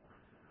fault?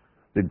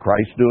 Did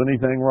Christ do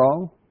anything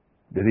wrong?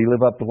 Did he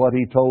live up to what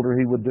he told her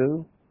he would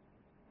do?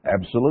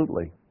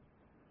 Absolutely.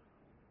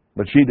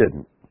 But she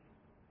didn't.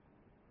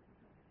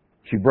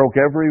 She broke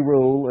every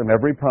rule and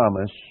every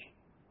promise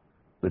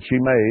that she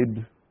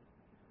made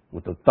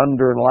with the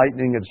thunder and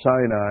lightning at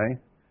Sinai,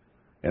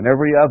 and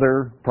every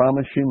other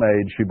promise she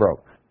made, she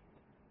broke.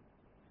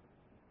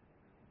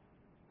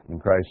 And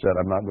Christ said,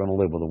 I'm not going to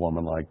live with a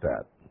woman like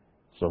that.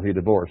 So he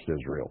divorced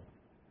Israel.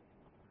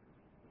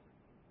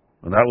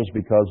 And that was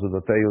because of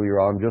the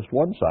failure on just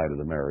one side of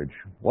the marriage.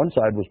 One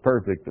side was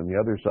perfect and the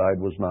other side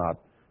was not,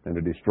 and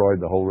it destroyed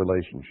the whole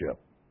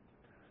relationship.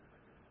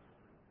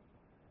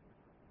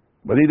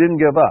 But he didn't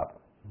give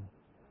up.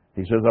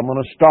 He says, I'm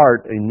going to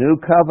start a new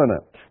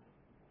covenant.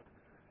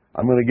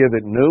 I'm going to give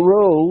it new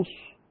rules,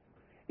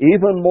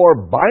 even more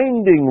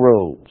binding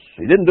rules.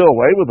 He didn't do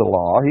away with the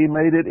law. He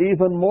made it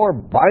even more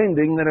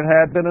binding than it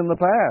had been in the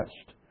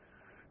past.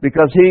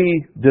 Because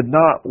he did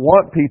not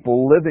want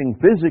people living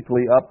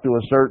physically up to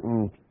a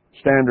certain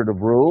standard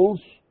of rules,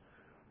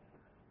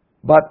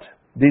 but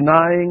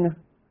denying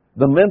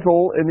the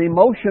mental and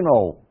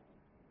emotional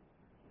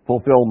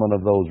fulfillment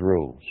of those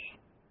rules.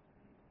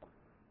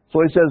 So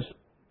he says,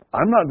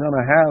 I'm not going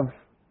to have,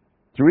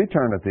 through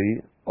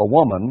eternity, a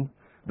woman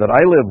that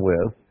I live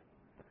with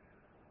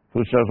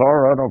who says, all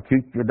right, I'll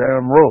keep your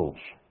damn rules,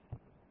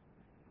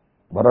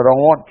 but I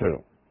don't want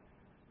to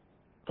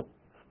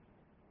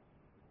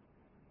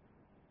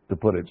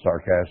put it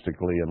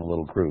sarcastically and a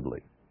little crudely.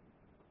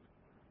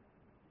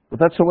 But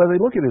that's the way they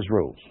look at his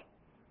rules.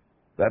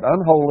 That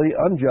unholy,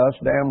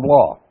 unjust, damned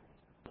law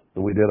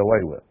that we did away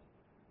with.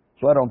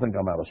 So I don't think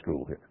I'm out of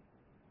school here.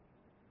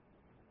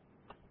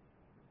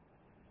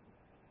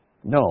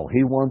 No,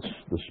 he wants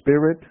the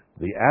spirit,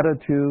 the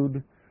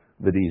attitude,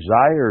 the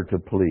desire to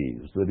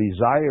please, the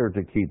desire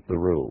to keep the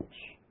rules.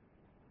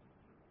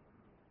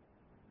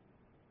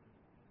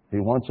 He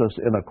wants us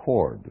in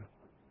accord,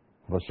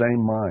 the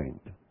same mind.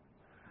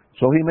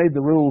 So he made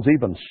the rules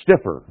even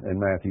stiffer in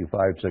Matthew 5,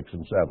 6,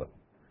 and 7.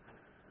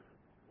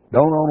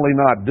 Don't only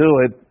not do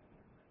it,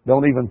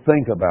 don't even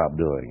think about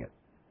doing it.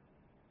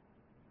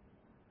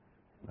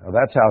 Now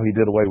that's how he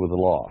did away with the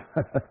law.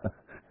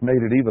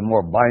 Made it even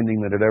more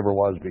binding than it ever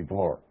was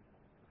before.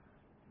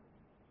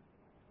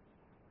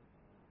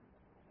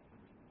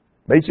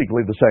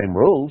 Basically the same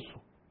rules.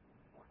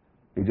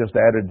 He just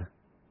added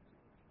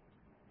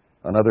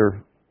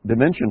another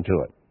dimension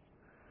to it.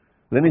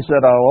 Then he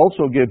said, I'll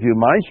also give you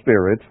my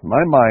spirit,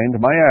 my mind,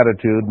 my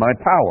attitude, my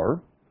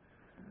power,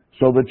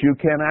 so that you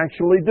can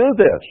actually do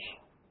this.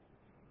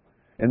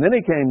 And then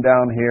he came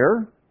down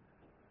here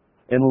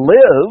and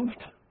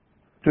lived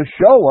to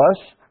show us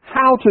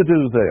how to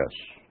do this.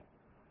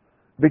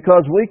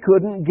 Because we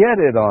couldn't get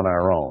it on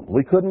our own.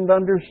 We couldn't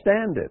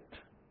understand it.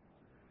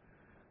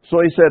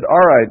 So he said, all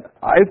right,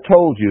 I've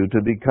told you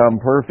to become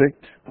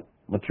perfect,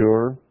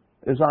 mature,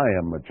 as I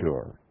am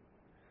mature.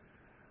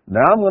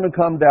 Now I'm going to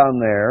come down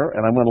there,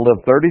 and I'm going to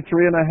live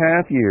 33 and a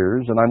half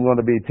years, and I'm going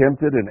to be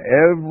tempted in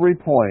every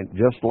point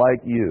just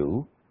like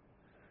you,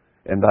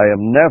 and I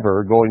am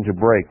never going to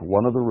break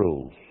one of the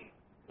rules,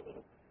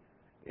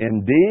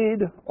 in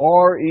deed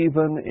or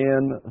even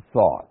in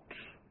thought.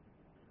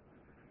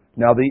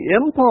 Now the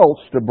impulse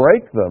to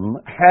break them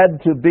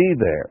had to be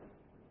there.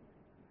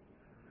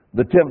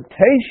 The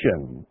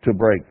temptation to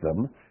break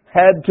them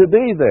had to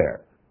be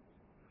there.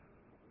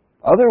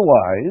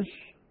 Otherwise,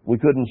 we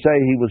couldn't say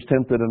he was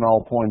tempted in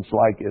all points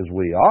like as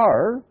we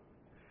are,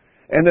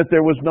 and if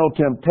there was no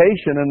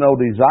temptation and no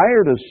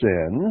desire to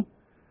sin,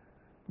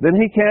 then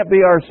he can't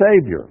be our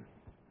Savior,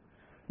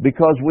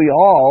 because we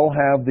all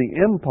have the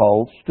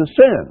impulse to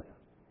sin,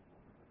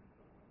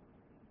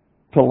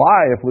 to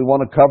lie if we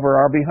want to cover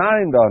our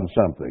behind on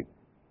something,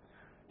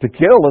 to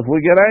kill if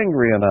we get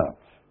angry enough,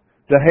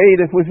 to hate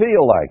if we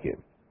feel like it.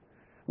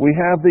 We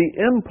have the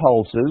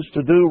impulses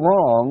to do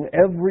wrong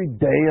every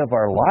day of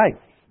our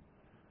life.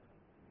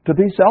 To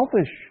be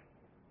selfish.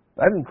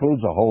 That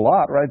includes a whole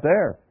lot right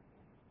there.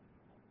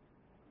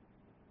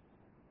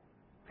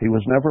 He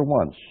was never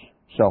once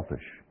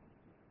selfish.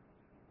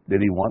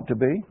 Did he want to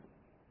be?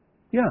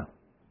 Yeah.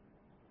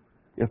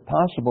 If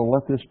possible,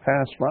 let this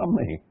pass from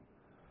me.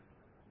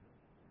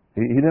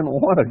 He didn't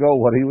want to go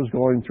what he was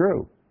going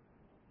through.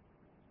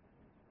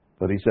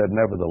 But he said,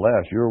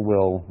 nevertheless, your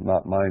will,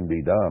 not mine,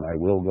 be done. I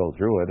will go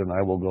through it, and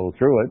I will go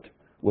through it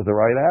with the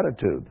right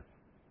attitude.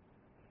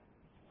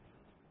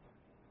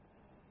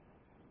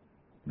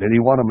 Did he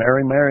want to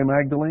marry Mary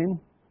Magdalene?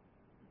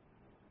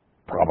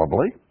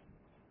 Probably.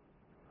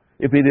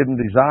 If he didn't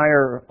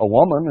desire a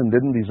woman and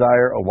didn't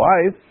desire a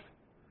wife,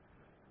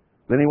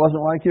 then he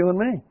wasn't like you and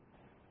me.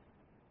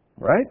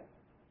 Right?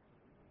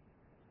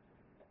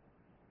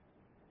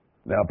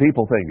 Now,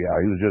 people think, yeah,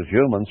 he was just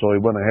human, so he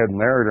went ahead and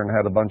married her and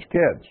had a bunch of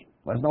kids.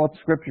 That's not what the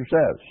Scripture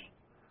says.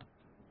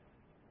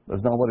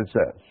 That's not what it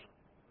says.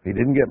 He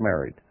didn't get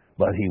married,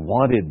 but he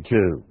wanted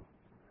to.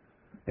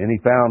 And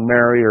he found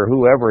Mary or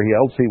whoever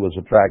else he was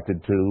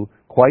attracted to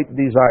quite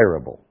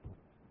desirable,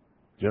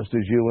 just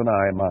as you and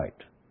I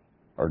might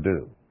or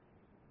do.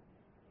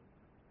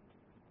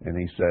 And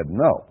he said,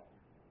 no,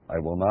 I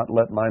will not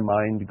let my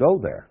mind go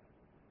there.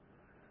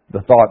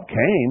 The thought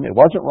came. It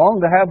wasn't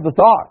wrong to have the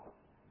thought.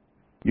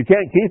 You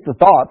can't keep the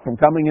thought from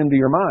coming into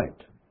your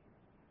mind.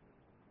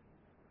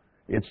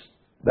 It's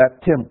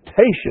that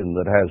temptation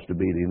that has to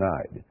be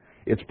denied.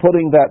 It's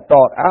putting that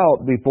thought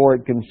out before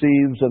it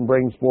conceives and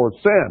brings forth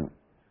sin,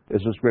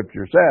 as the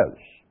Scripture says.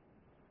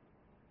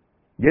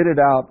 Get it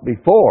out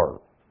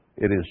before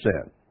it is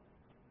sin.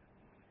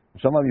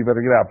 Some of you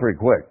better get out pretty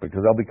quick,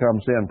 because they'll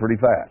become sin pretty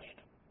fast.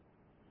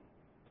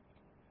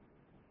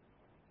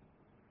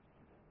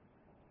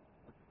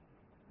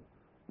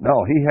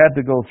 No, he had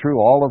to go through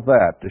all of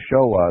that to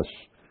show us,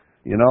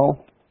 you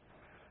know,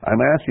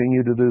 I'm asking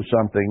you to do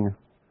something,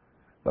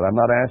 but I'm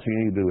not asking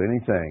you to do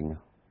anything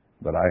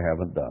that I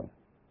haven't done.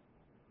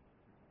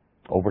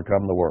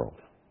 Overcome the world.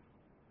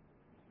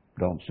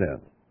 Don't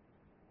sin.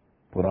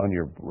 Put on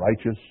your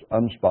righteous,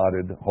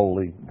 unspotted,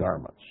 holy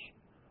garments.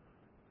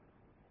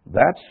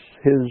 That's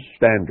his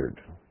standard.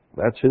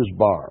 That's his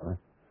bar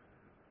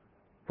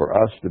for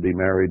us to be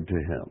married to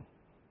him.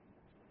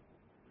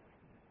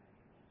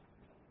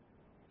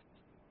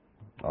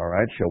 All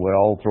right, shall we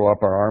all throw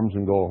up our arms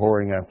and go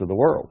whoring after the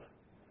world?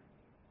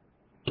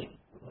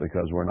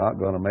 Because we're not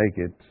going to make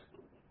it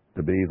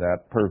to be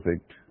that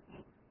perfect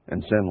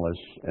and sinless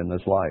in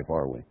this life,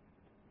 are we?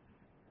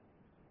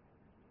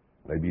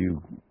 Maybe you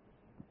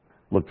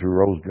look through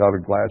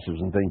rose-colored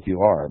glasses and think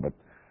you are, but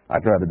I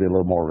try to be a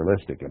little more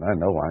realistic, and I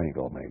know I ain't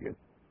going to make it.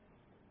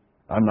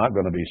 I'm not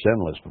going to be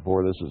sinless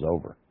before this is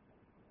over.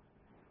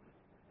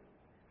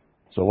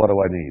 So what do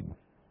I need?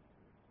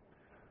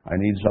 I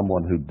need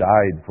someone who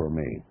died for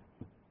me.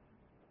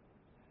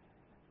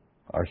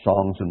 Our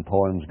songs and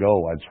poems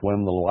go, I'd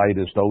swim the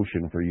lightest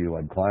ocean for you.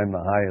 I'd climb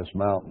the highest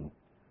mountain.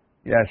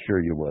 Yeah,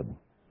 sure you would.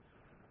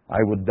 I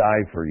would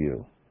die for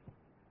you.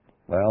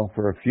 Well,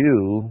 for a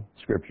few,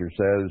 Scripture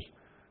says,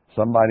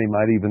 somebody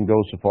might even go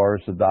so far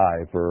as to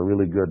die for a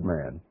really good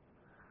man.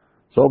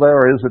 So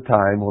there is a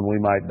time when we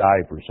might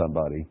die for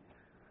somebody,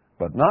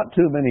 but not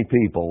too many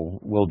people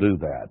will do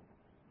that.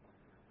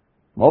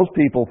 Most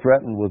people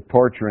threatened with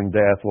torture and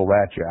death will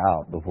rat you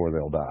out before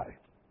they'll die.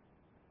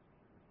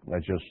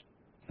 That's just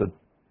the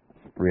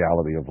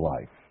reality of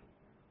life.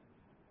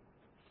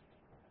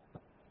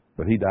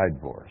 But he died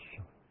for us.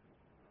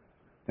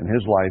 And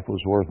his life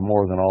was worth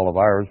more than all of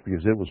ours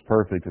because it was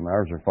perfect and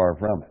ours are far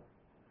from it.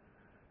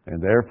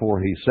 And therefore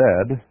he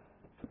said,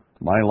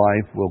 my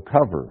life will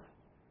cover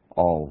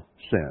all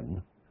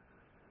sin,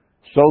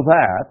 so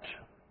that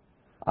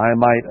I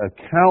might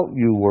account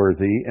you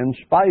worthy in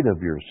spite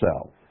of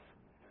yourself.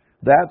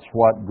 That's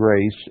what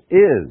grace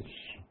is.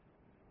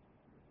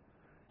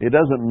 It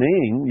doesn't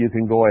mean you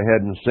can go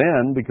ahead and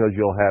sin because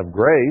you'll have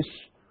grace.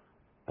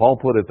 Paul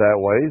put it that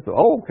way.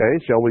 Oh,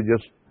 okay, shall we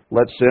just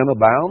let sin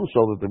abound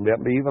so that there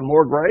may be even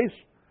more grace?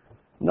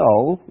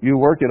 No, you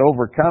work at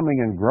overcoming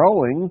and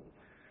growing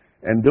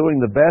and doing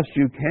the best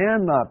you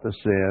can not to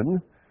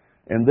sin,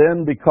 and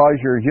then because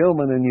you're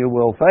human and you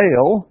will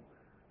fail,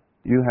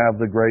 you have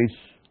the grace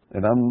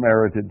and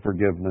unmerited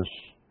forgiveness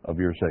of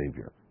your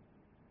Savior.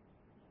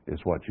 Is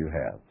what you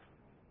have.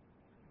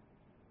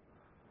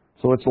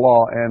 So it's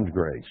law and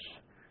grace.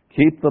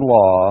 Keep the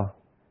law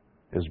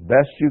as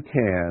best you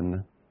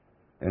can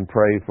and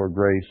pray for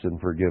grace and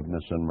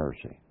forgiveness and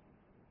mercy,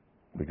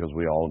 because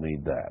we all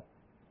need that.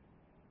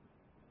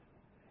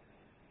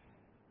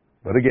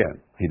 But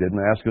again, He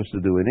didn't ask us to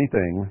do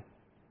anything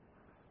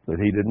that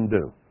He didn't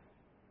do.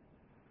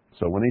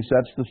 So when He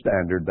sets the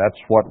standard, that's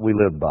what we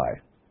live by.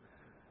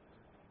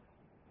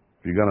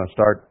 If you're going to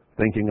start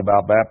thinking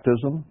about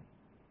baptism,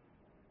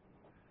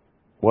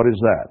 what is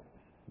that?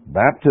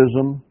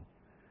 Baptism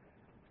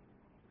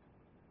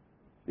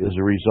is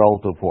a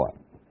result of what?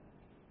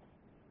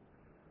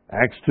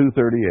 Acts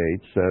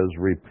 2:38 says,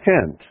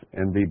 repent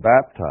and be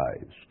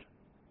baptized.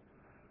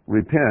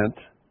 Repent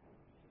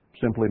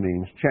simply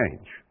means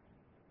change.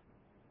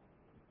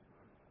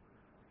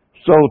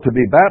 So to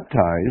be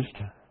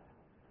baptized,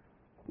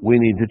 we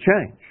need to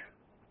change.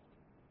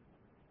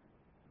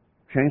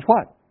 Change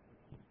what?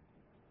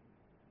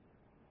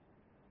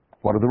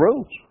 What are the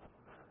rules?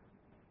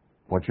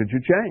 What should you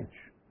change?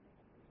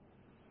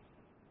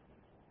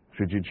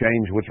 Should you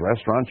change which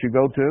restaurants you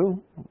go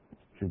to?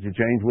 Should you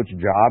change which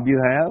job you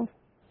have?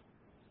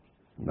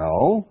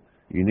 No.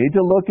 You need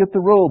to look at the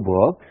rule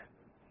book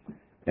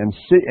and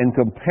see and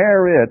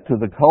compare it to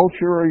the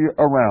culture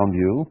around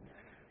you,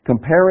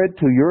 compare it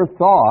to your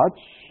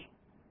thoughts,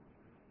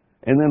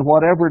 and then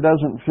whatever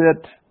doesn't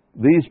fit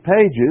these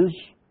pages,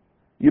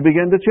 you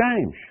begin to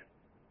change.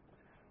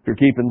 If you're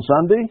keeping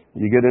Sunday,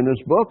 you get in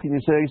this book and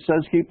you say, it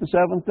says keep the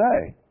seventh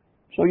day.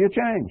 So you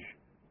change.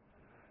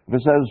 If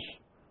it says,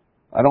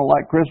 I don't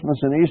like Christmas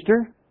and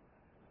Easter,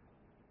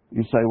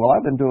 you say, well,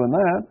 I've been doing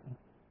that.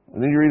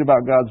 And then you read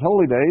about God's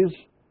holy days,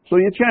 so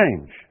you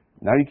change.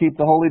 Now you keep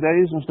the holy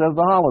days instead of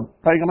the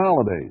pagan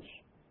holidays.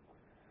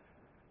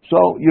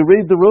 So you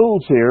read the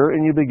rules here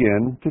and you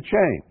begin to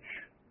change.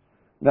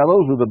 Now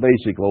those are the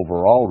basic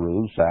overall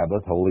rules,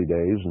 Sabbath, holy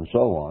days, and so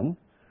on.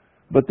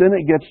 But then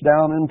it gets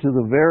down into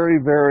the very,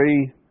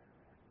 very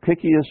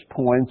pickiest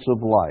points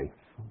of life.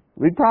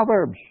 Read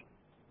Proverbs.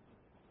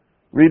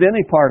 Read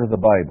any part of the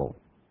Bible.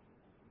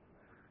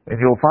 And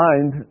you'll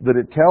find that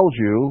it tells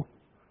you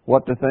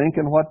what to think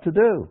and what to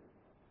do.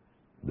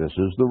 This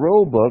is the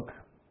rule book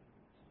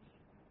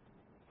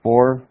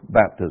for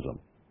baptism.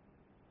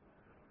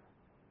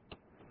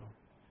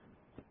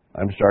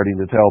 I'm starting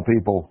to tell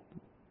people,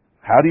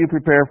 how do you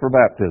prepare for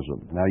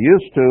baptism? Now,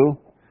 used to,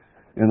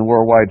 in the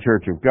Worldwide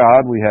Church of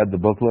God, we had the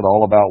booklet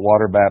all about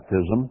water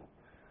baptism,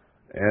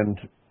 and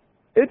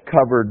it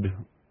covered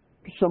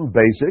some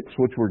basics,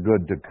 which were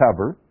good to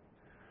cover.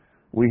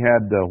 We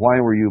had Why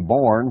Were You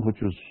Born,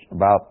 which was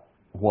about,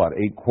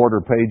 8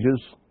 quarter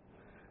pages,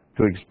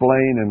 to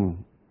explain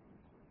in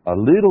a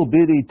little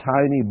bitty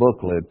tiny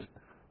booklet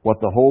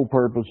what the whole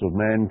purpose of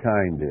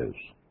mankind is.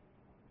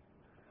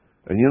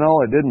 And you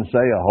know, it didn't say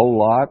a whole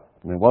lot,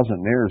 and it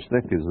wasn't near as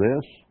thick as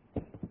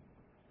this.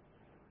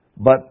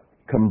 But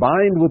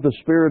combined with the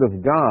Spirit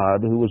of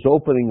God, who was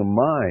opening a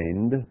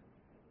mind,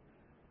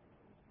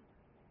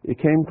 it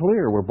came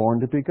clear we're born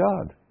to be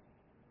God.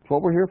 That's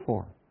what we're here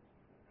for.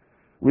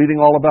 Reading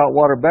all about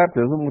water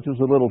baptism, which is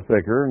a little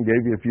thicker and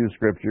gave you a few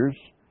scriptures,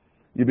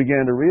 you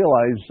began to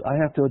realize, I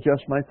have to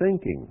adjust my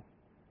thinking.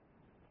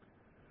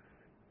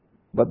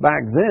 But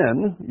back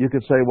then, you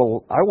could say,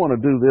 well, I want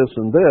to do this,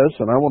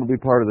 and I want to be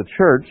part of the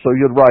church. So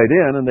you'd write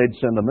in, and they'd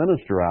send a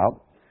minister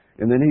out,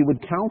 and then he would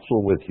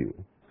counsel with you.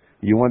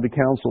 You wanted to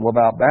counsel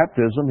about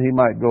baptism, he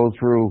might go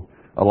through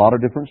a lot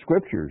of different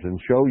scriptures and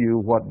show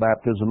you what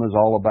baptism is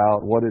all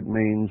about, what it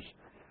means,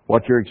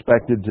 what you're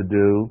expected to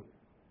do.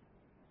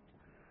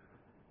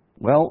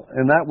 Well,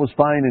 and that was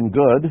fine and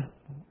good,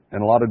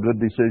 and a lot of good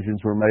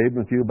decisions were made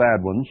and a few bad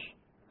ones.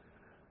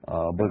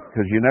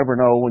 Because you never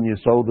know when you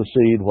sow the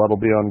seed what'll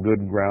be on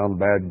good ground,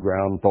 bad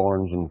ground,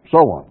 thorns, and so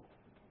on.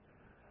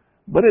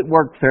 But it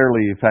worked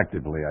fairly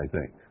effectively, I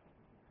think.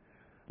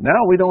 Now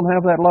we don't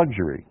have that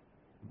luxury.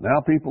 Now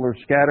people are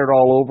scattered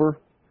all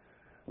over.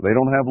 They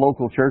don't have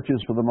local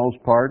churches for the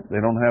most part.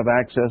 They don't have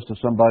access to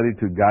somebody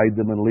to guide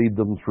them and lead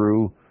them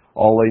through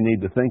all they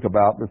need to think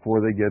about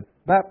before they get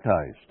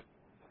baptized.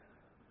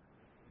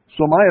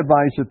 So my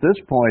advice at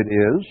this point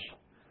is,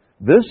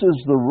 this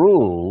is the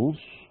rules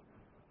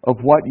of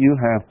what you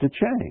have to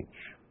change.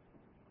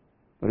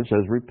 It says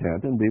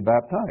repent and be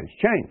baptized.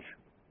 Change.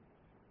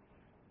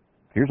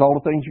 Here's all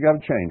the things you got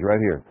to change right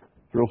here.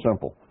 It's real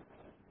simple.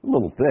 A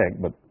little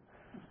thick, but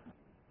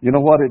you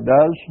know what it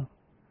does?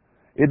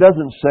 It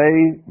doesn't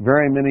say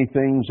very many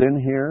things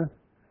in here.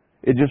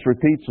 It just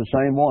repeats the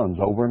same ones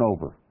over and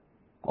over,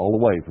 all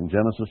the way from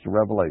Genesis to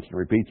Revelation. It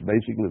repeats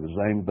basically the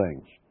same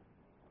things.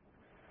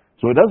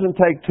 So it doesn't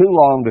take too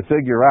long to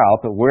figure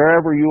out that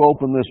wherever you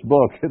open this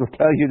book, it'll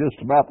tell you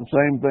just about the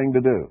same thing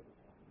to do.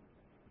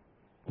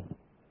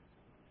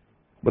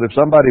 But if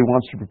somebody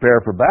wants to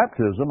prepare for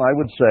baptism, I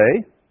would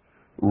say,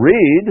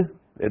 read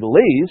at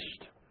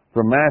least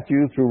from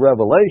Matthew through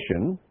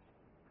Revelation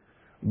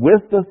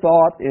with the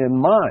thought in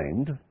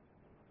mind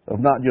of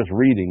not just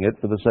reading it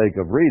for the sake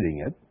of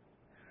reading it,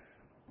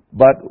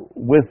 but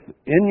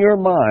in your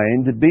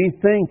mind be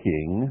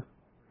thinking,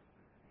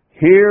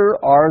 here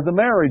are the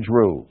marriage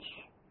rules.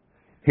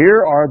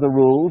 Here are the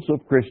rules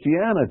of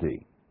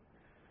Christianity.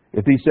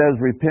 If he says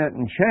repent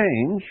and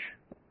change,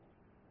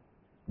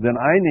 then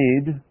I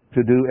need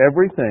to do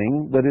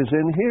everything that is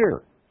in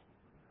here.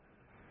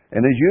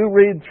 And as you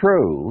read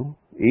through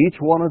each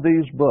one of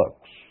these books,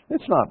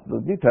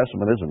 the New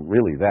Testament isn't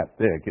really that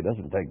thick. It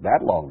doesn't take that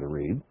long to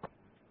read.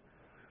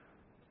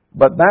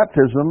 But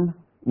baptism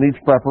needs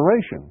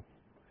preparation.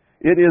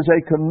 It is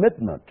a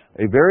commitment,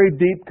 a very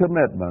deep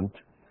commitment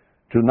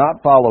to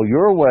not follow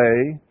your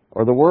way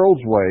or the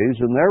world's ways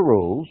and their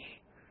rules.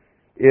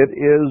 It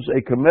is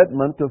a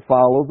commitment to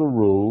follow the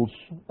rules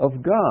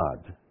of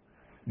God,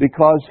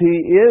 because He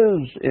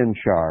is in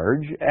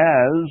charge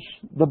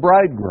as the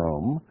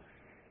bridegroom,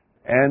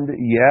 and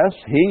yes,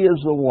 He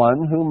is the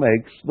one who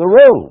makes the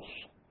rules.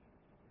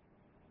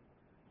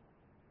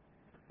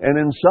 And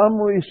in some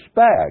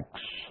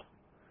respects,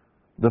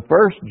 the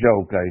first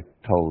joke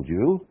I told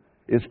you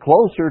is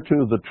closer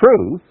to the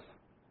truth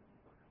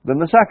than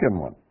the second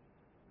one.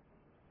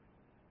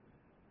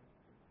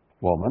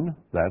 Woman,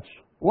 that's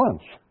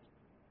once.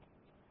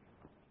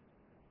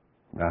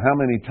 Now, how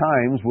many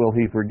times will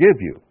He forgive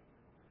you?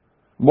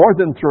 More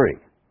than 3.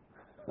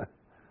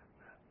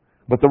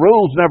 But the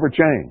rules never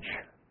change.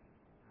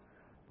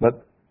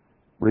 But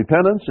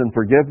repentance and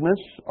forgiveness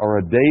are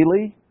a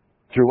daily,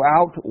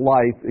 throughout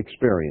life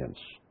experience.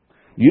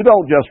 You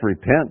don't just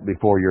repent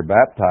before you're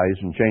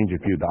baptized and change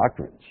a few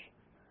doctrines.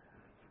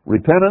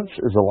 Repentance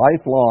is a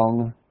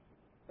lifelong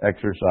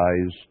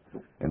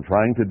exercise in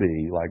trying to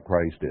be like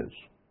Christ is.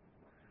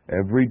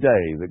 Every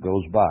day that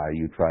goes by,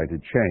 you try to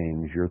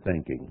change your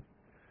thinking.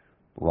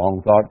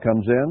 Wrong thought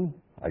comes in.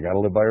 I got to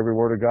live by every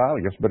word of God.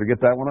 I guess I better get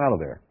that one out of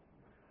there.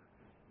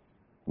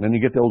 And then you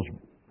get those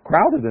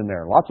crowded in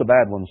there. Lots of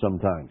bad ones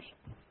sometimes.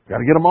 Got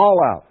to get them all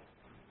out.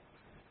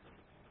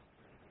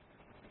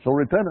 So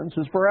repentance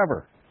is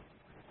forever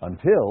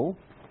until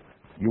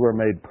you are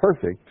made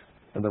perfect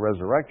in the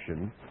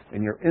resurrection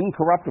and you're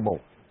incorruptible.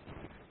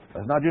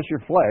 That's not just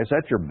your flesh,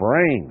 that's your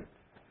brain.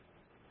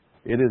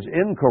 It is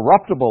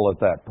incorruptible at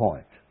that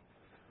point.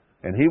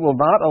 And He will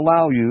not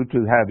allow you to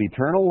have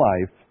eternal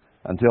life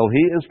until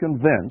He is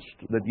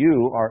convinced that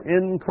you are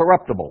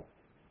incorruptible.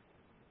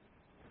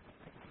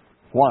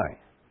 Why?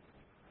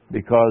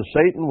 Because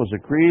Satan was a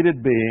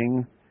created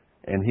being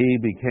and he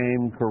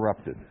became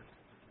corrupted.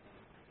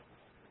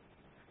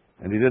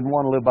 And he didn't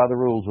want to live by the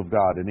rules of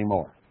God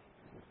anymore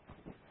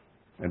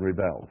and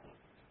rebelled.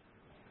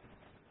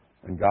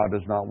 And God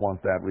does not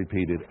want that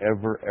repeated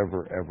ever,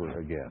 ever, ever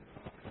again.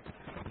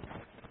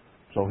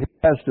 So He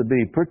has to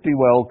be pretty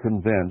well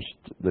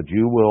convinced that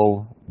you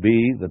will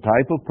be the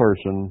type of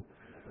person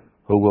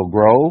who will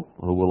grow,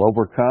 who will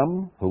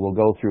overcome, who will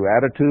go through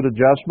attitude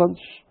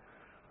adjustments,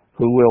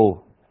 who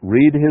will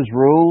read His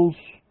rules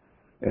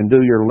and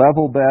do your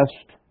level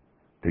best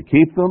to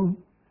keep them.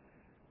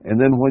 And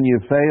then when you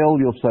fail,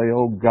 you'll say,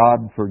 "Oh,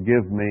 God,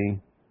 forgive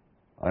me.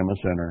 I'm a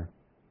sinner.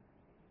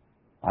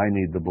 I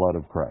need the blood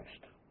of Christ."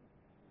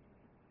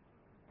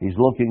 He's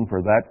looking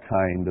for that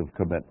kind of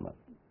commitment.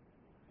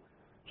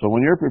 So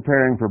when you're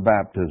preparing for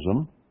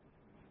baptism,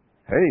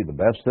 hey, the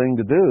best thing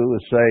to do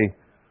is say,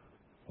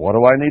 what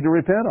do I need to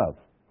repent of?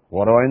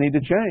 What do I need to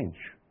change?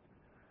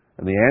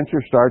 And the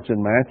answer starts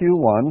in Matthew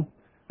 1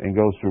 and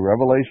goes through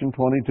Revelation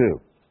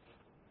 22.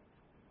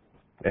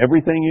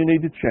 Everything you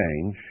need to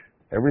change,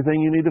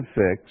 everything you need to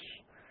fix,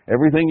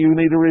 everything you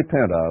need to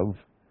repent of,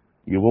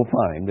 you will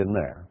find in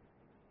there.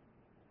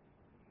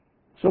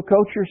 So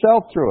coach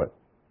yourself through it.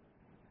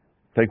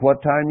 Take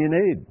what time you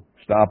need.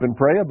 Stop and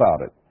pray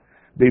about it.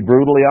 Be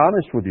brutally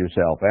honest with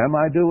yourself. Am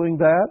I doing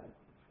that?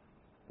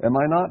 Am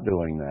I not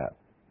doing that?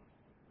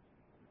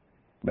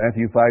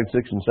 Matthew 5,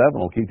 6, and 7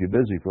 will keep you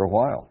busy for a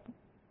while.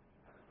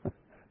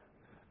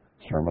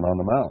 Sermon on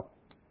the Mount.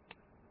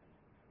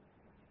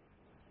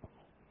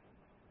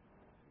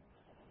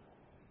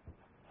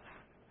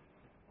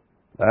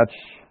 That's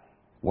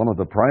one of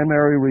the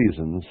primary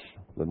reasons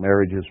that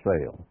marriages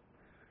fail.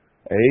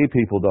 A,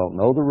 people don't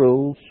know the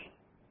rules.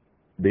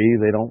 B,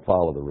 they don't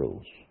follow the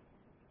rules.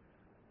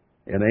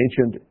 In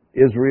ancient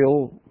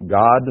Israel,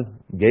 God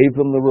gave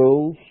them the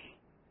rules.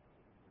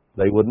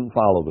 They wouldn't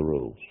follow the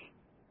rules.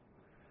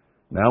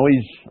 Now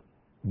He's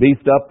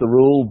beefed up the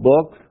rule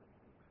book,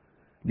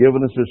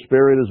 given us His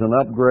Spirit as an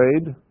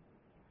upgrade,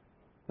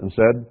 and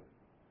said,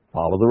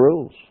 follow the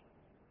rules.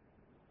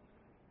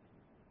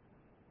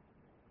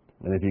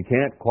 And if you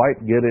can't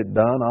quite get it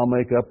done, I'll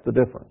make up the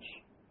difference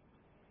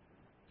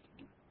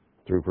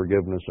through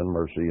forgiveness and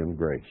mercy and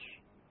grace.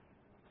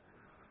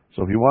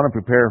 So if you want to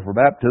prepare for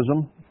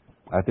baptism,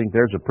 I think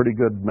there's a pretty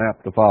good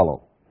map to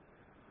follow.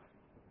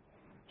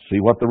 See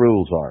what the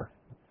rules are.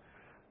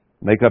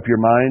 Make up your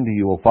mind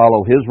you will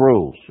follow His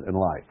rules in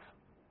life.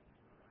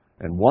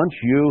 And once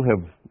you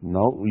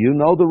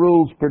know the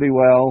rules pretty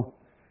well,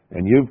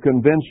 and you've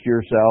convinced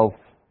yourself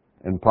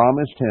and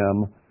promised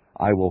Him,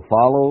 I will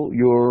follow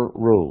your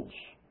rules,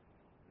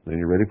 then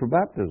you're ready for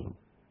baptism.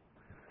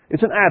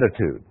 It's an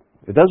attitude.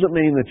 It doesn't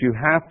mean that you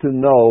have to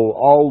know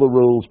all the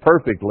rules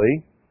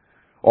perfectly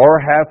or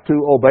have to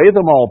obey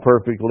them all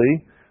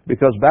perfectly,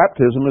 because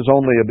baptism is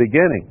only a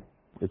beginning.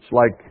 It's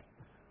like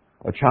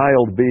a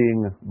child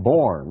being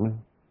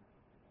born,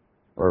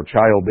 or a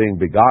child being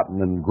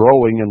begotten and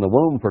growing in the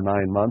womb for 9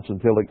 months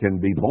until it can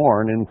be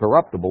born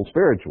incorruptible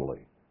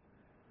spiritually.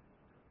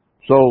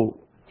 So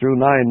through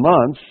 9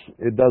 months,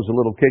 it does a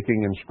little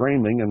kicking and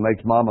screaming and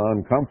makes mama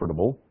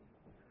uncomfortable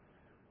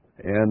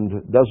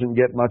and doesn't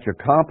get much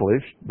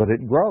accomplished, but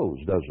it grows,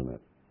 doesn't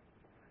it?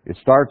 It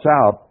starts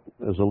out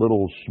as a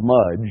little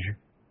smudge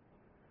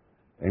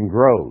and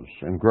grows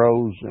and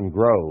grows and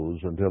grows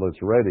until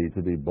it's ready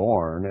to be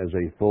born as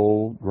a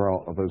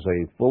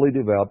fully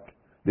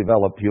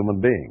developed human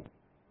being.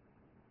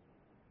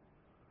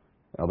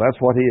 Now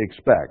that's what He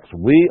expects.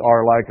 We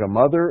are like a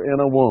mother in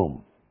a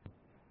womb.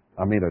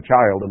 A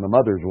child in the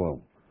mother's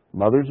womb.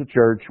 Mother's a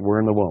church, we're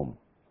in the womb.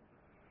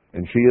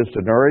 And she is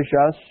to nourish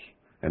us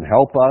and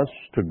help us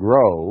to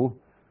grow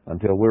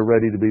until we're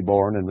ready to be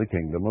born in the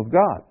kingdom of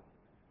God.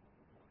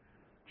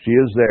 She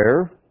is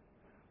there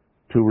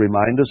to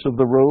remind us of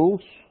the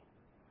rules,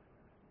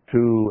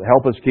 to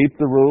help us keep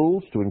the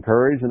rules, to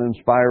encourage and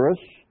inspire us,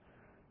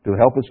 to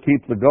help us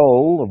keep the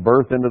goal of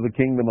birth into the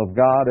kingdom of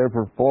God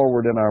ever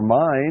forward in our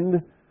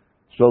mind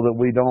so that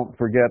we don't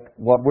forget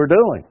what we're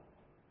doing.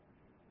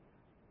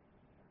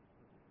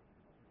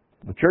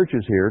 The church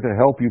is here to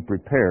help you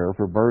prepare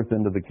for birth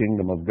into the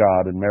kingdom of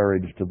God and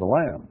marriage to the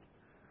Lamb.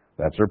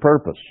 That's her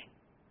purpose.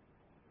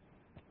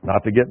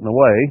 Not to get in the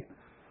way,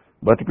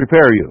 but to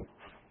prepare you.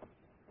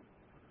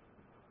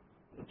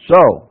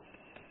 So,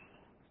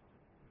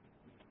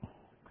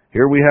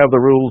 here we have the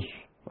rules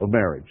of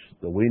marriage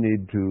that we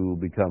need to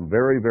become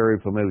very, very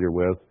familiar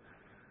with,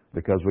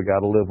 because we got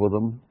to live with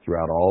them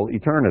throughout all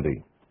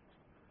eternity.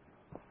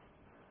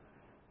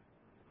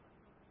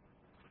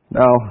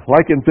 Now,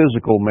 like in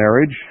physical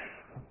marriage,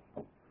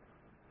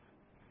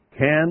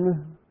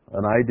 can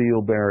an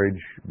ideal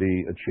marriage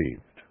be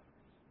achieved?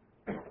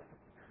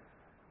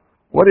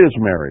 What is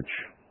marriage?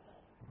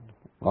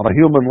 On a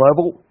human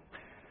level,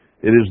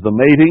 it is the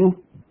mating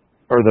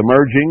or the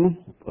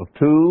merging of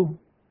two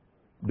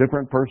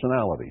different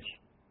personalities.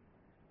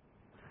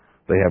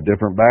 They have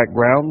different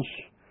backgrounds.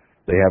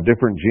 They have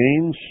different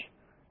genes.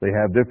 They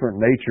have different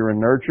nature and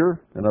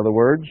nurture. In other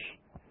words,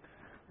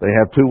 they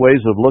have two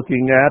ways of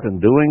looking at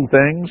and doing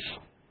things.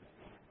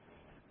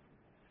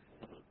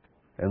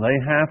 And they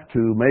have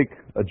to make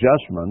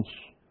adjustments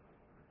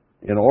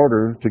in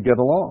order to get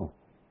along.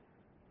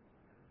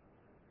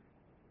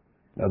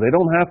 Now, they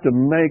don't have to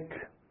make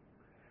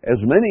as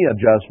many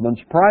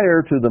adjustments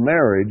prior to the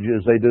marriage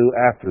as they do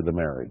after the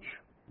marriage,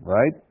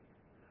 right?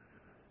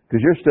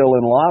 Because you're still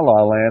in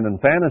la-la land and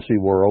fantasy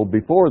world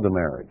before the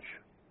marriage.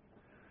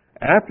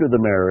 After the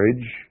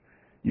marriage,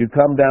 you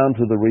come down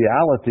to the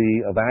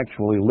reality of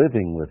actually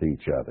living with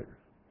each other,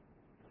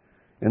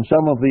 and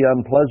some of the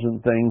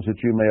unpleasant things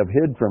that you may have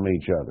hid from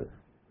each other.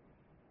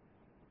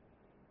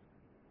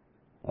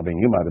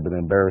 You might have been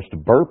embarrassed to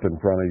burp in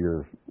front of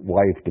your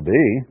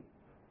wife-to-be.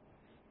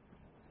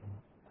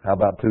 How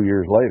about 2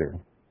 years later?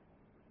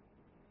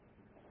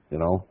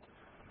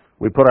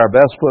 We put our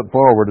best foot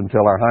forward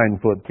until our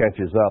hind foot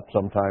catches up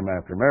sometime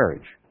after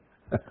marriage.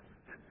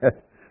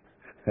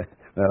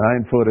 That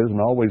hind foot isn't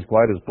always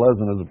quite as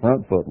pleasant as the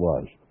front foot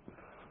was.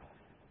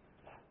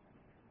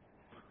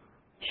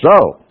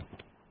 So,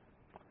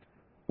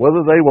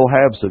 whether they will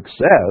have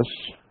success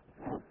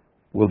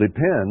will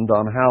depend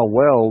on how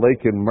well they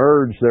can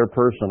merge their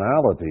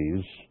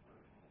personalities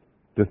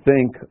to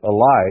think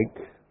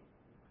alike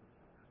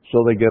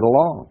so they get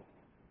along.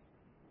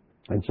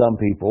 And some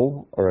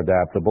people are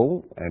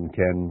adaptable and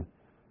can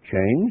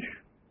change,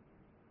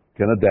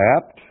 can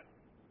adapt,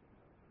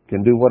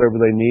 can do whatever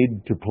they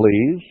need to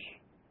please,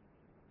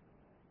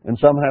 and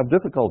some have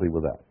difficulty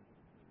with that.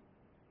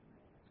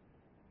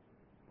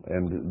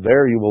 And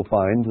there you will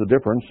find the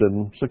difference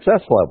in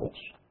success levels.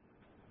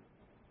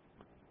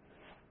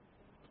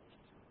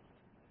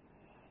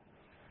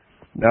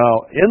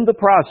 Now, in the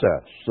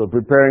process of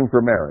preparing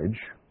for marriage,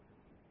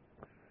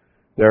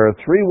 there are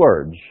 3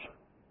 words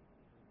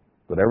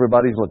that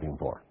everybody's looking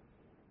for.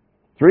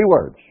 3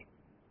 words.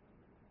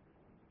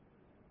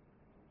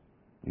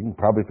 You can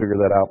probably figure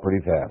that out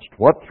pretty fast.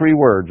 What 3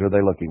 words are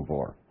they looking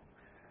for?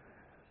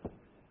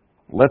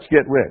 Let's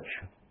get rich.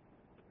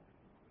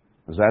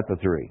 Is that the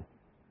 3?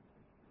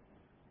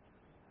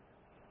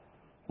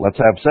 Let's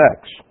have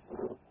sex.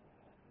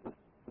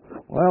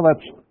 Well,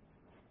 that's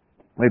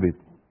maybe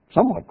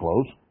Somewhat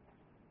close.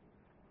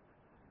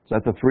 Is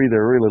that the three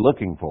they're really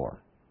looking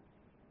for?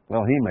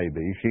 Well, he may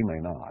be, she may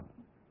not.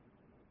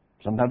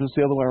 Sometimes it's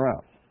the other way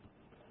around.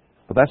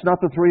 But that's not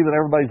the three that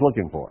everybody's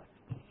looking for.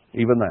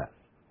 Even that.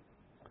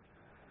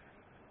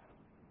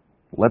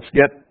 Let's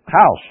get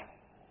house,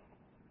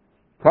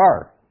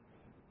 car,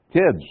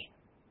 kids.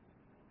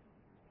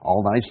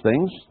 All nice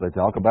things they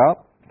talk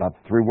about. Not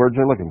the three words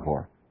they're looking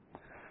for.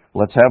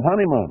 Let's have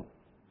honeymoon.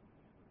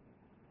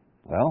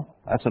 Well,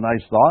 that's a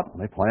nice thought.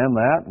 They planned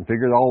that and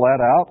figured all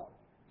that out.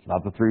 It's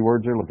not the three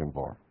words they're looking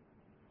for.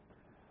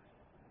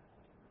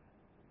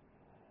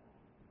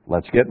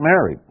 Let's get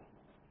married.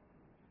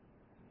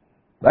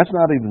 That's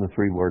not even the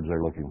three words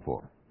they're looking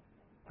for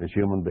as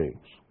human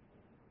beings.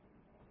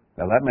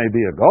 Now, that may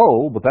be a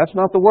goal, but that's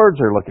not the words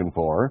they're looking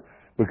for,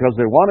 because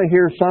they want to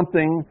hear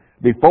something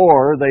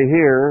before they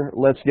hear,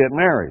 let's get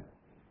married.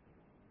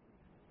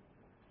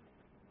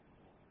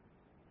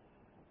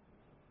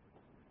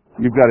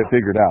 You've got it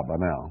figured out by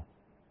now.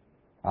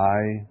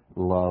 I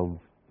love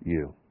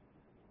you.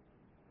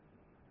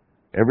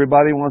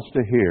 Everybody wants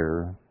to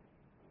hear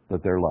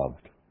that they're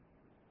loved.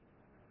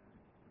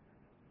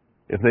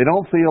 If they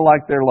don't feel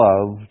like they're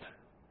loved,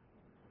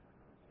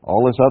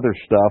 all this other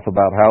stuff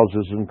about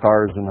houses and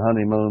cars and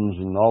honeymoons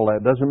and all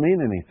that doesn't mean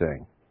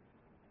anything.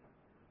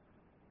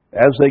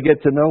 As they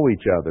get to know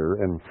each other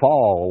and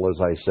fall,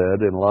 as I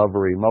said, in love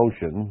or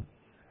emotion,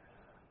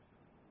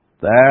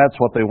 that's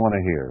what they want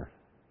to hear.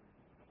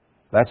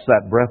 That's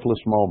that breathless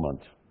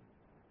moment.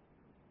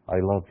 I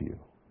love you.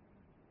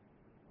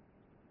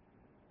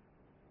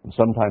 And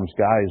sometimes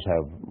guys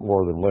have,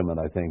 more than women,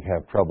 I think,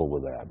 have trouble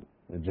with that.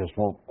 They just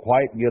won't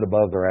quite get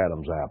above their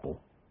Adam's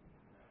apple.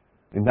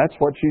 And that's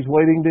what she's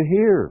waiting to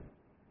hear.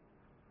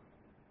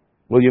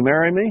 Will you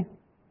marry me?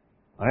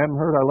 I haven't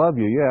heard I love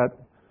you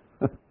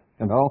yet.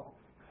 You know?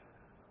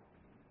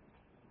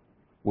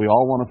 We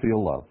all want to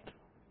feel loved.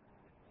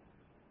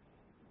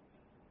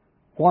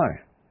 Why?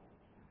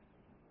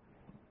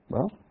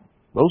 Well,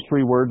 those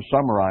three words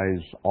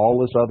summarize all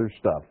this other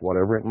stuff,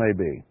 whatever it may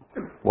be.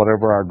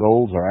 Whatever our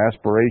goals, our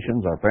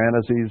aspirations, our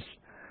fantasies,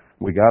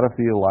 we got to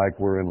feel like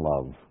we're in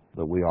love,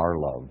 that we are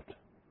loved.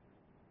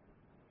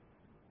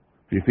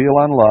 If you feel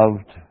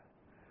unloved,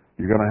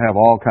 you're going to have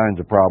all kinds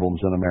of problems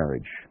in a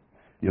marriage.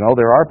 You know,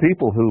 there are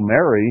people who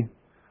marry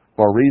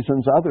for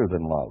reasons other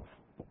than love.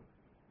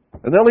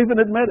 And they'll even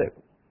admit it.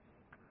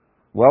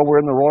 Well, we're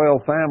in the royal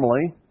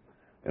family,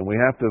 and we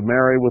have to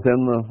marry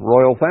within the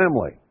royal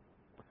family.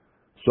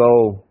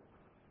 So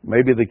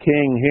maybe the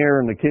king here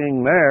and the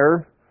king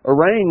there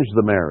arrange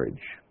the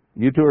marriage.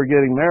 You two are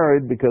getting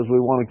married because we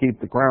want to keep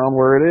the crown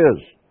where it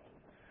is.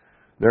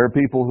 There are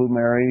people who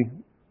marry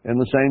in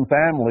the same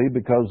family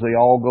because they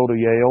all go to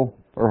Yale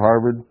or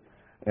Harvard,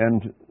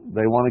 and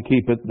they want to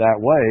keep it that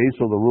way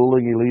so the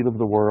ruling elite of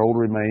the world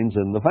remains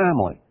in the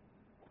family.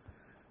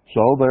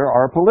 So there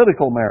are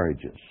political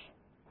marriages.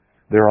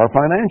 There are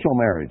financial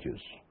marriages.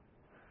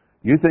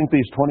 You think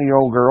these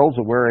 20-year-old girls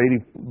that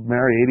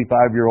marry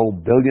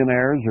 85-year-old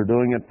billionaires are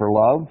doing it for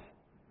love?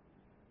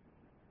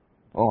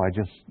 Oh, I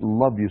just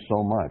love you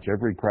so much,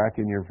 every crack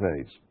in your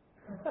face.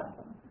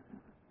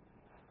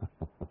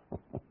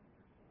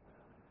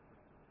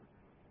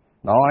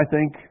 No, I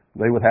think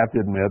they would have to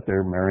admit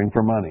they're marrying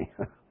for money.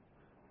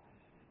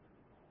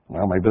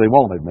 Well, maybe they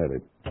won't admit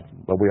it,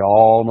 but we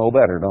all know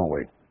better, don't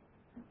we?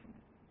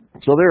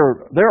 So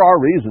there are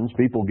reasons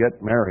people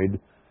get married,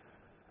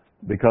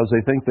 because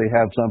they think they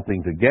have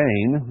something to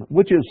gain,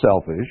 which is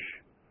selfish,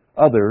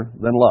 other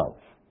than love.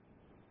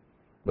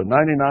 But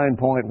 99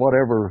 point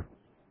whatever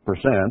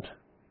 %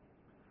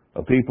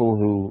 of people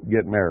who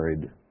get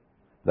married,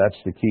 that's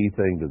the key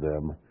thing to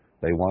them.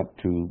 They want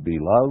to be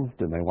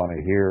loved, and they want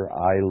to hear,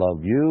 I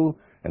love you,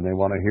 and they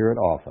want to hear it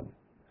often.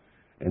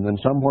 And then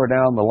somewhere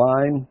down the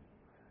line,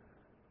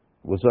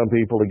 with some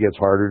people, it gets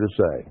harder to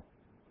say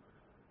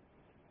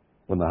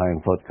when the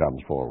hind foot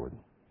comes forward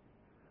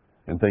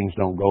and things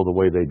don't go the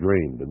way they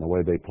dreamed and the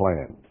way they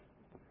planned.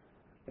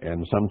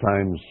 And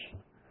sometimes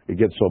it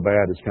gets so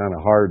bad it's kind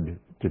of hard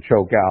to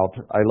choke out,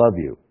 I love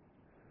you.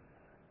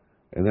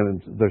 And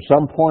then there's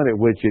some point at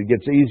which it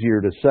gets easier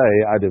to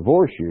say, I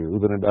divorce you,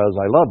 than it does,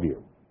 I love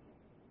you.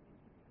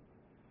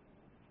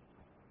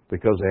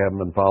 Because they haven't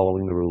been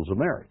following the rules of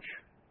marriage.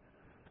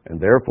 And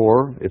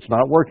therefore, it's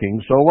not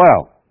working so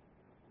well.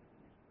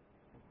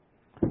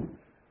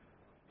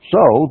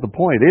 So, the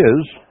point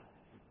is,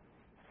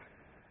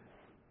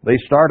 they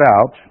start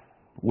out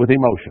with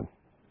emotion.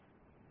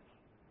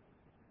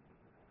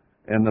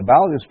 And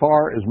about as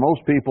far as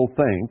most people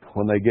think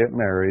when they get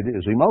married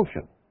is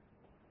emotion.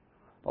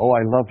 Oh,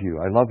 I love you.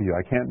 I love you.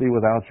 I can't be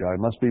without you. I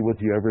must be with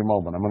you every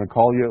moment. I'm going to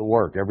call you at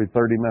work every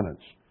 30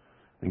 minutes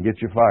and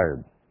get you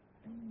fired.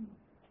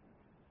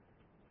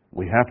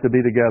 We have to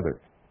be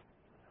together.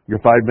 You're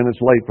 5 minutes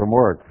late from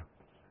work.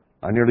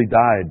 I nearly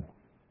died.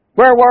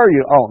 Where were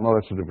you? Oh, no,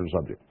 that's a different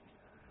subject.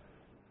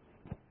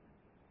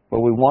 But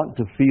we want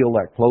to feel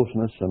that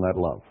closeness and that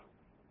love.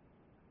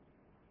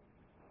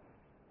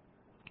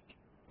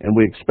 And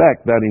we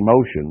expect that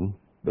emotion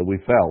that we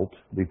felt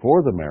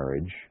before the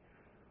marriage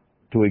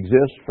to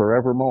exist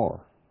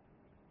forevermore.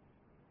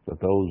 That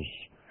those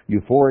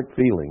euphoric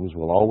feelings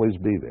will always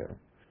be there.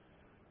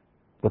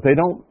 But they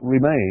don't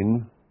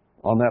remain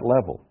on that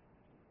level.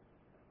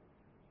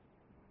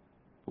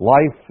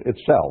 Life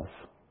itself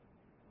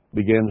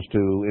begins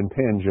to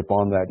impinge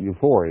upon that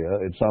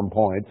euphoria at some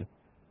point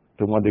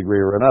to one degree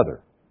or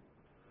another.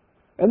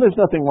 And there's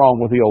nothing wrong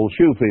with the old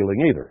shoe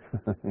feeling either.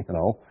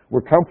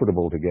 We're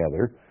comfortable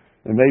together,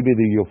 and maybe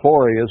the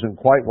euphoria isn't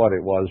quite what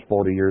it was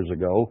 40 years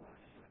ago,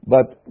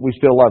 but we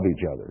still love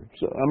each other.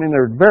 So,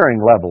 there are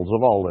varying levels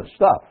of all this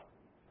stuff.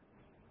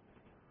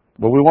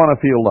 But we want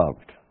to feel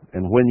loved.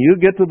 And when you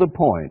get to the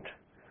point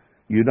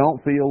you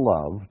don't feel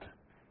loved,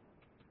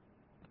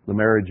 the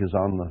marriage is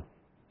on the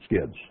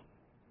skids.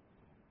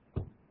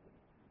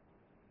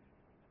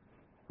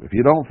 If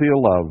you don't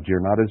feel loved, you're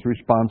not as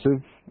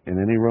responsive in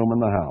any room in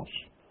the house.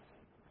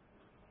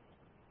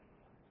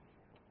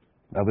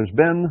 Now, there's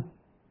been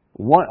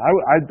one,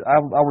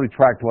 I'll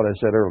retract what I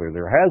said earlier.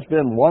 There has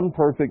been one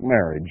perfect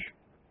marriage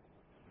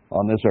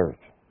on this earth.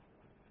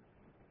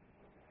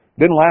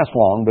 Didn't last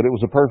long, but it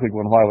was a perfect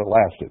one while it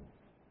lasted.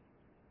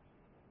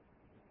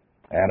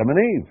 Adam and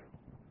Eve.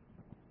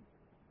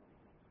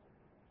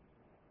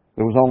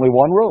 There was only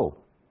one rule.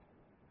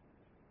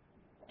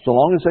 So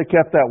long as they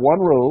kept that one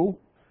rule,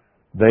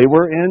 they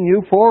were in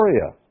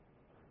euphoria.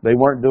 They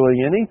weren't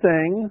doing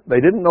anything. They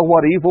didn't know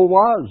what evil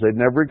was. They'd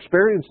never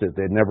experienced it.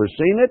 They'd never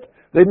seen it.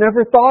 They'd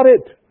never thought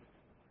it.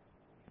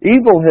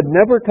 Evil had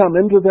never come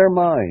into their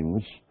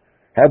minds,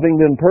 having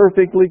been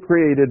perfectly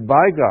created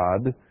by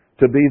God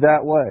to be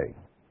that way.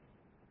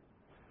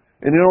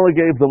 And He only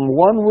gave them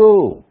one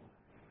rule.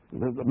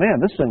 Man,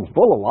 this thing's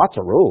full of lots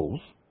of rules,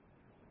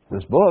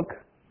 this book.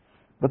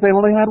 But they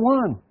only had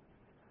one.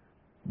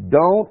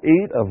 Don't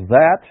eat of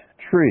that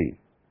tree.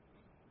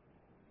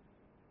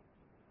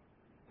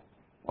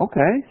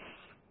 Okay,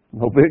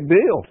 no big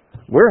deal.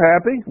 We're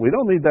happy. We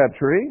don't need that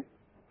tree.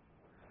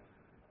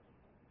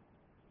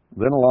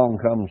 Then along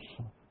comes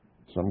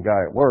some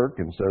guy at work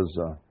and says,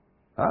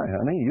 "Hi,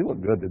 honey, you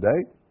look good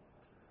today.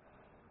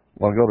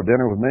 Want to go to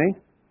dinner with me?"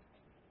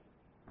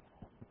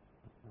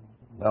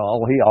 Well,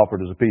 all he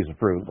offered was a piece of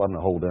fruit. It wasn't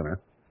a whole dinner.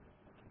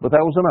 But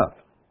that was enough.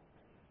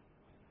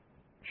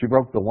 She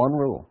broke the one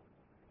rule.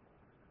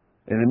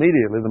 And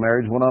immediately the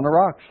marriage went on the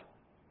rocks.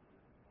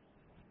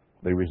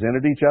 They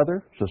resented each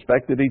other,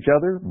 suspected each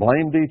other,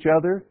 blamed each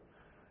other,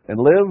 and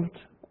lived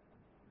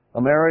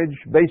a marriage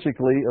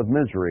basically of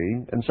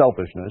misery and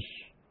selfishness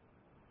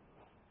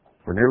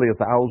for nearly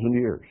 1,000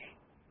 years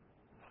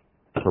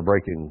for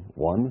breaking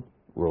one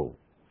rule.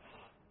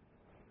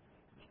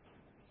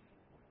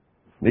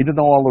 Need to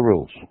know all the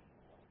rules.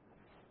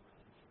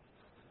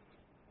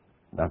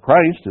 Now,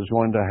 Christ is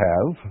going to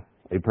have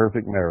a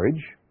perfect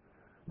marriage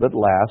that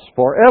lasts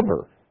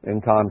forever, in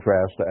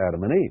contrast to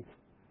Adam and Eve.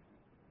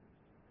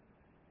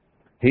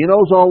 He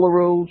knows all the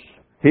rules.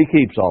 He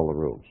keeps all the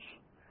rules.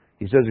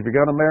 He says, if you're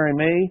going to marry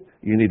me,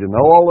 you need to know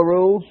all the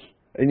rules,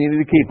 and you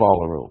need to keep all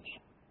the rules.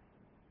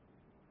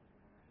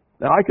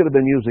 Now, I could have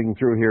been using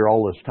through here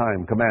all this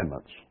time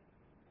commandments,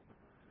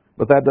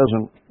 but that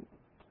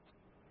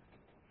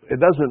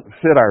doesn't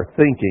fit our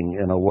thinking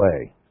in a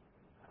way.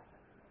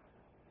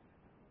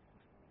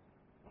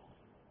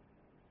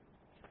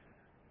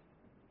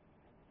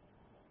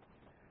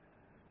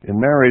 In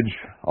marriage,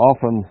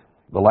 often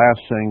the last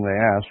thing they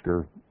ask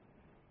are,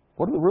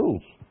 what are the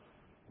rules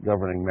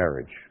governing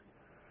marriage?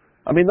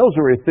 Those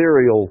are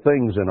ethereal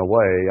things in a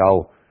way.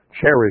 I'll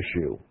cherish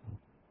you.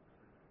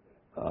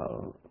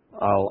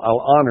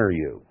 I'll honor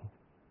you.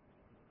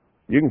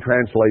 You can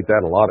translate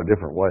that a lot of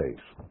different ways.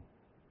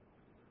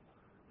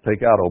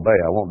 Take out obey.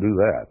 I won't do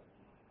that.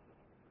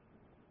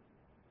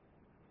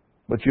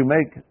 But you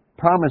make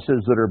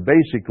promises that are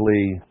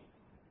basically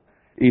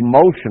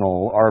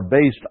emotional, are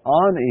based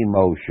on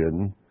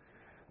emotion,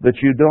 that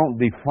you don't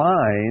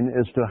define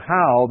as to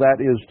how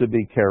that is to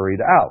be carried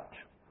out.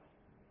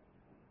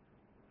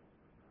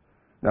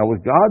 Now,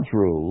 with God's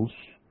rules,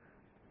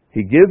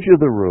 He gives you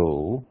the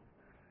rule,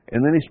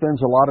 and then He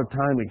spends a lot of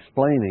time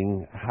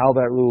explaining how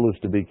that rule is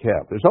to be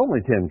kept. There's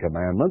only 10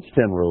 commandments,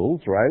 10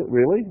 rules, right?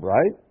 Really?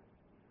 Right?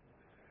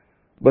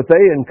 But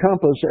they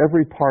encompass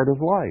every part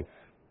of life,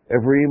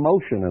 every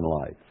emotion in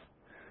life.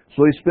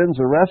 So He spends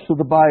the rest of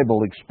the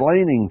Bible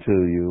explaining to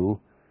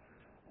you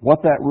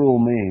what that rule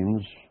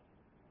means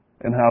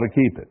and how to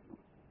keep it.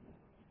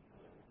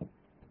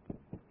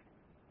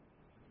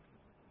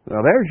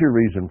 Now, there's your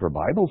reason for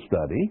Bible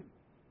study.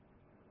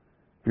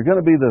 If you're going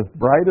to be the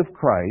bride of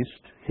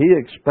Christ, He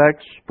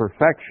expects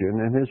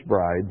perfection in His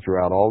bride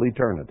throughout all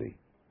eternity.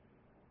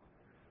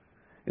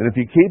 And if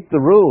you keep the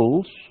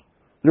rules,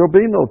 there will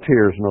be no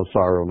tears, no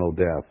sorrow, no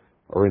death,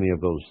 or any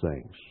of those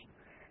things.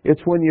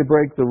 It's when you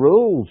break the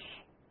rules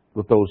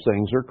that those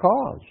things are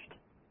caused.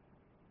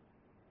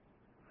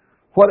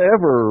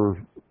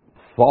 Whatever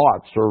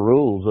thoughts or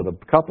rules that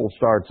a couple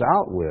starts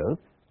out with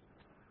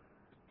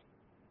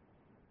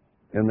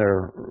in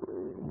their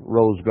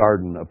rose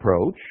garden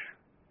approach,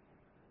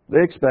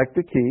 they expect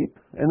to keep,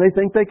 and they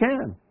think they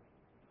can.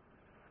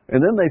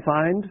 And then they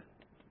find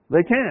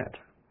they can't.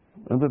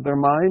 and that their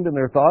mind and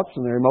their thoughts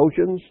and their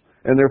emotions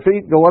and their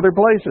feet go other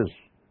places.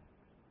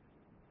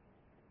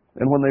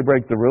 And when they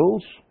break the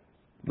rules,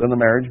 then the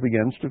marriage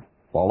begins to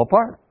fall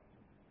apart.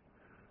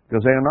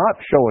 Because they are not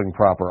showing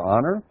proper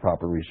honor,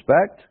 proper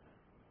respect,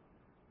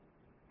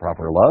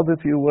 proper love,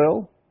 if you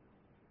will.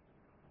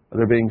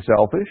 They're being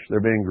selfish,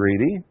 they're being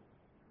greedy,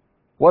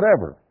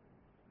 whatever.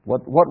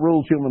 What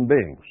rules human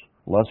beings?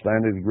 Lust,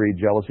 vanity, greed,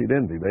 jealousy, and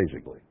envy,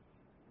 basically.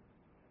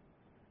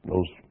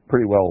 Those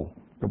pretty well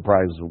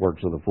comprise the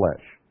works of the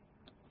flesh.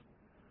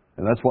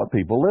 And that's what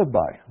people live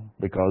by,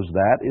 because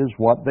that is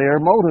what they are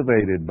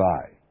motivated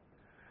by.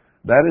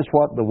 That is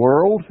what the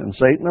world and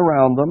Satan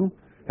around them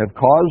have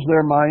caused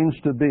their minds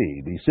to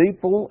be.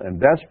 Deceitful and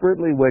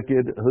desperately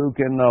wicked, who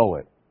can know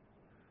it?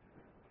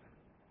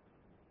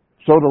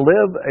 So to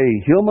live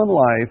a human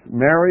life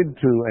married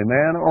to a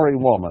man or a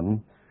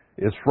woman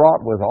is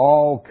fraught with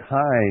all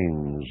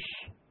kinds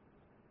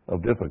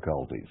of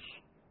difficulties,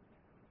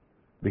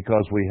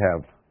 because we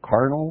have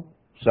carnal,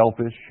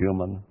 selfish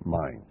human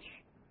minds.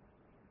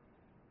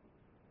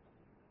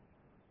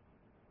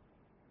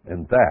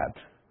 And that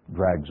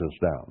drags us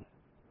down.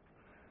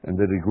 And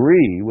the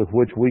degree with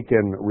which we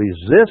can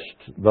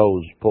resist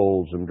those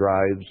pulls and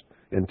drives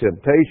and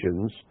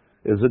temptations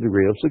is the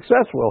degree of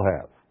success we'll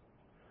have.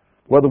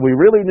 Whether we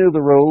really knew the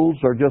rules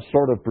or just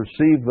sort of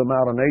perceived them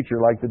out of nature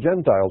like the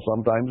Gentiles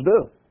sometimes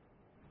do.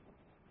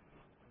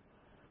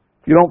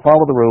 If you don't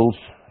follow the rules,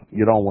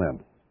 you don't win.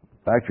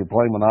 In fact, you're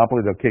playing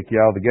Monopoly, they'll kick you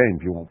out of the game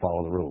if you won't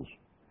follow the rules.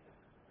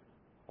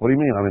 What do you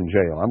mean I'm in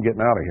jail? I'm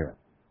getting out of here.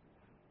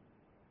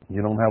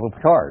 You don't have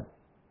a card.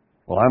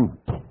 Well, I'm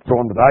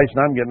throwing the dice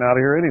and I'm getting out of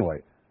here anyway.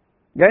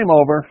 Game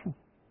over.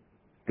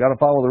 Got to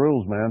follow the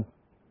rules, man.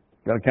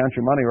 Got to count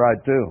your money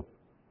right, too.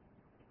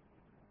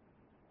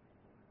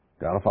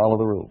 Got to follow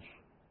the rules.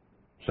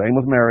 Same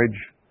with marriage.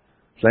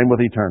 Same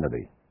with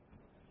eternity.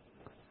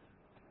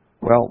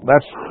 Well,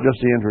 that's just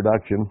the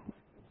introduction.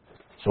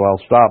 So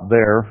I'll stop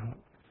there,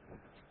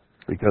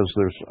 because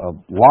there's a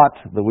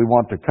lot that we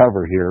want to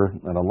cover here,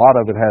 and a lot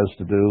of it has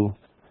to do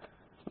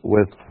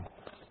with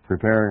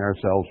preparing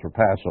ourselves for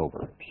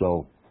Passover.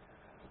 So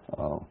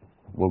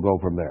we'll go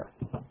from there.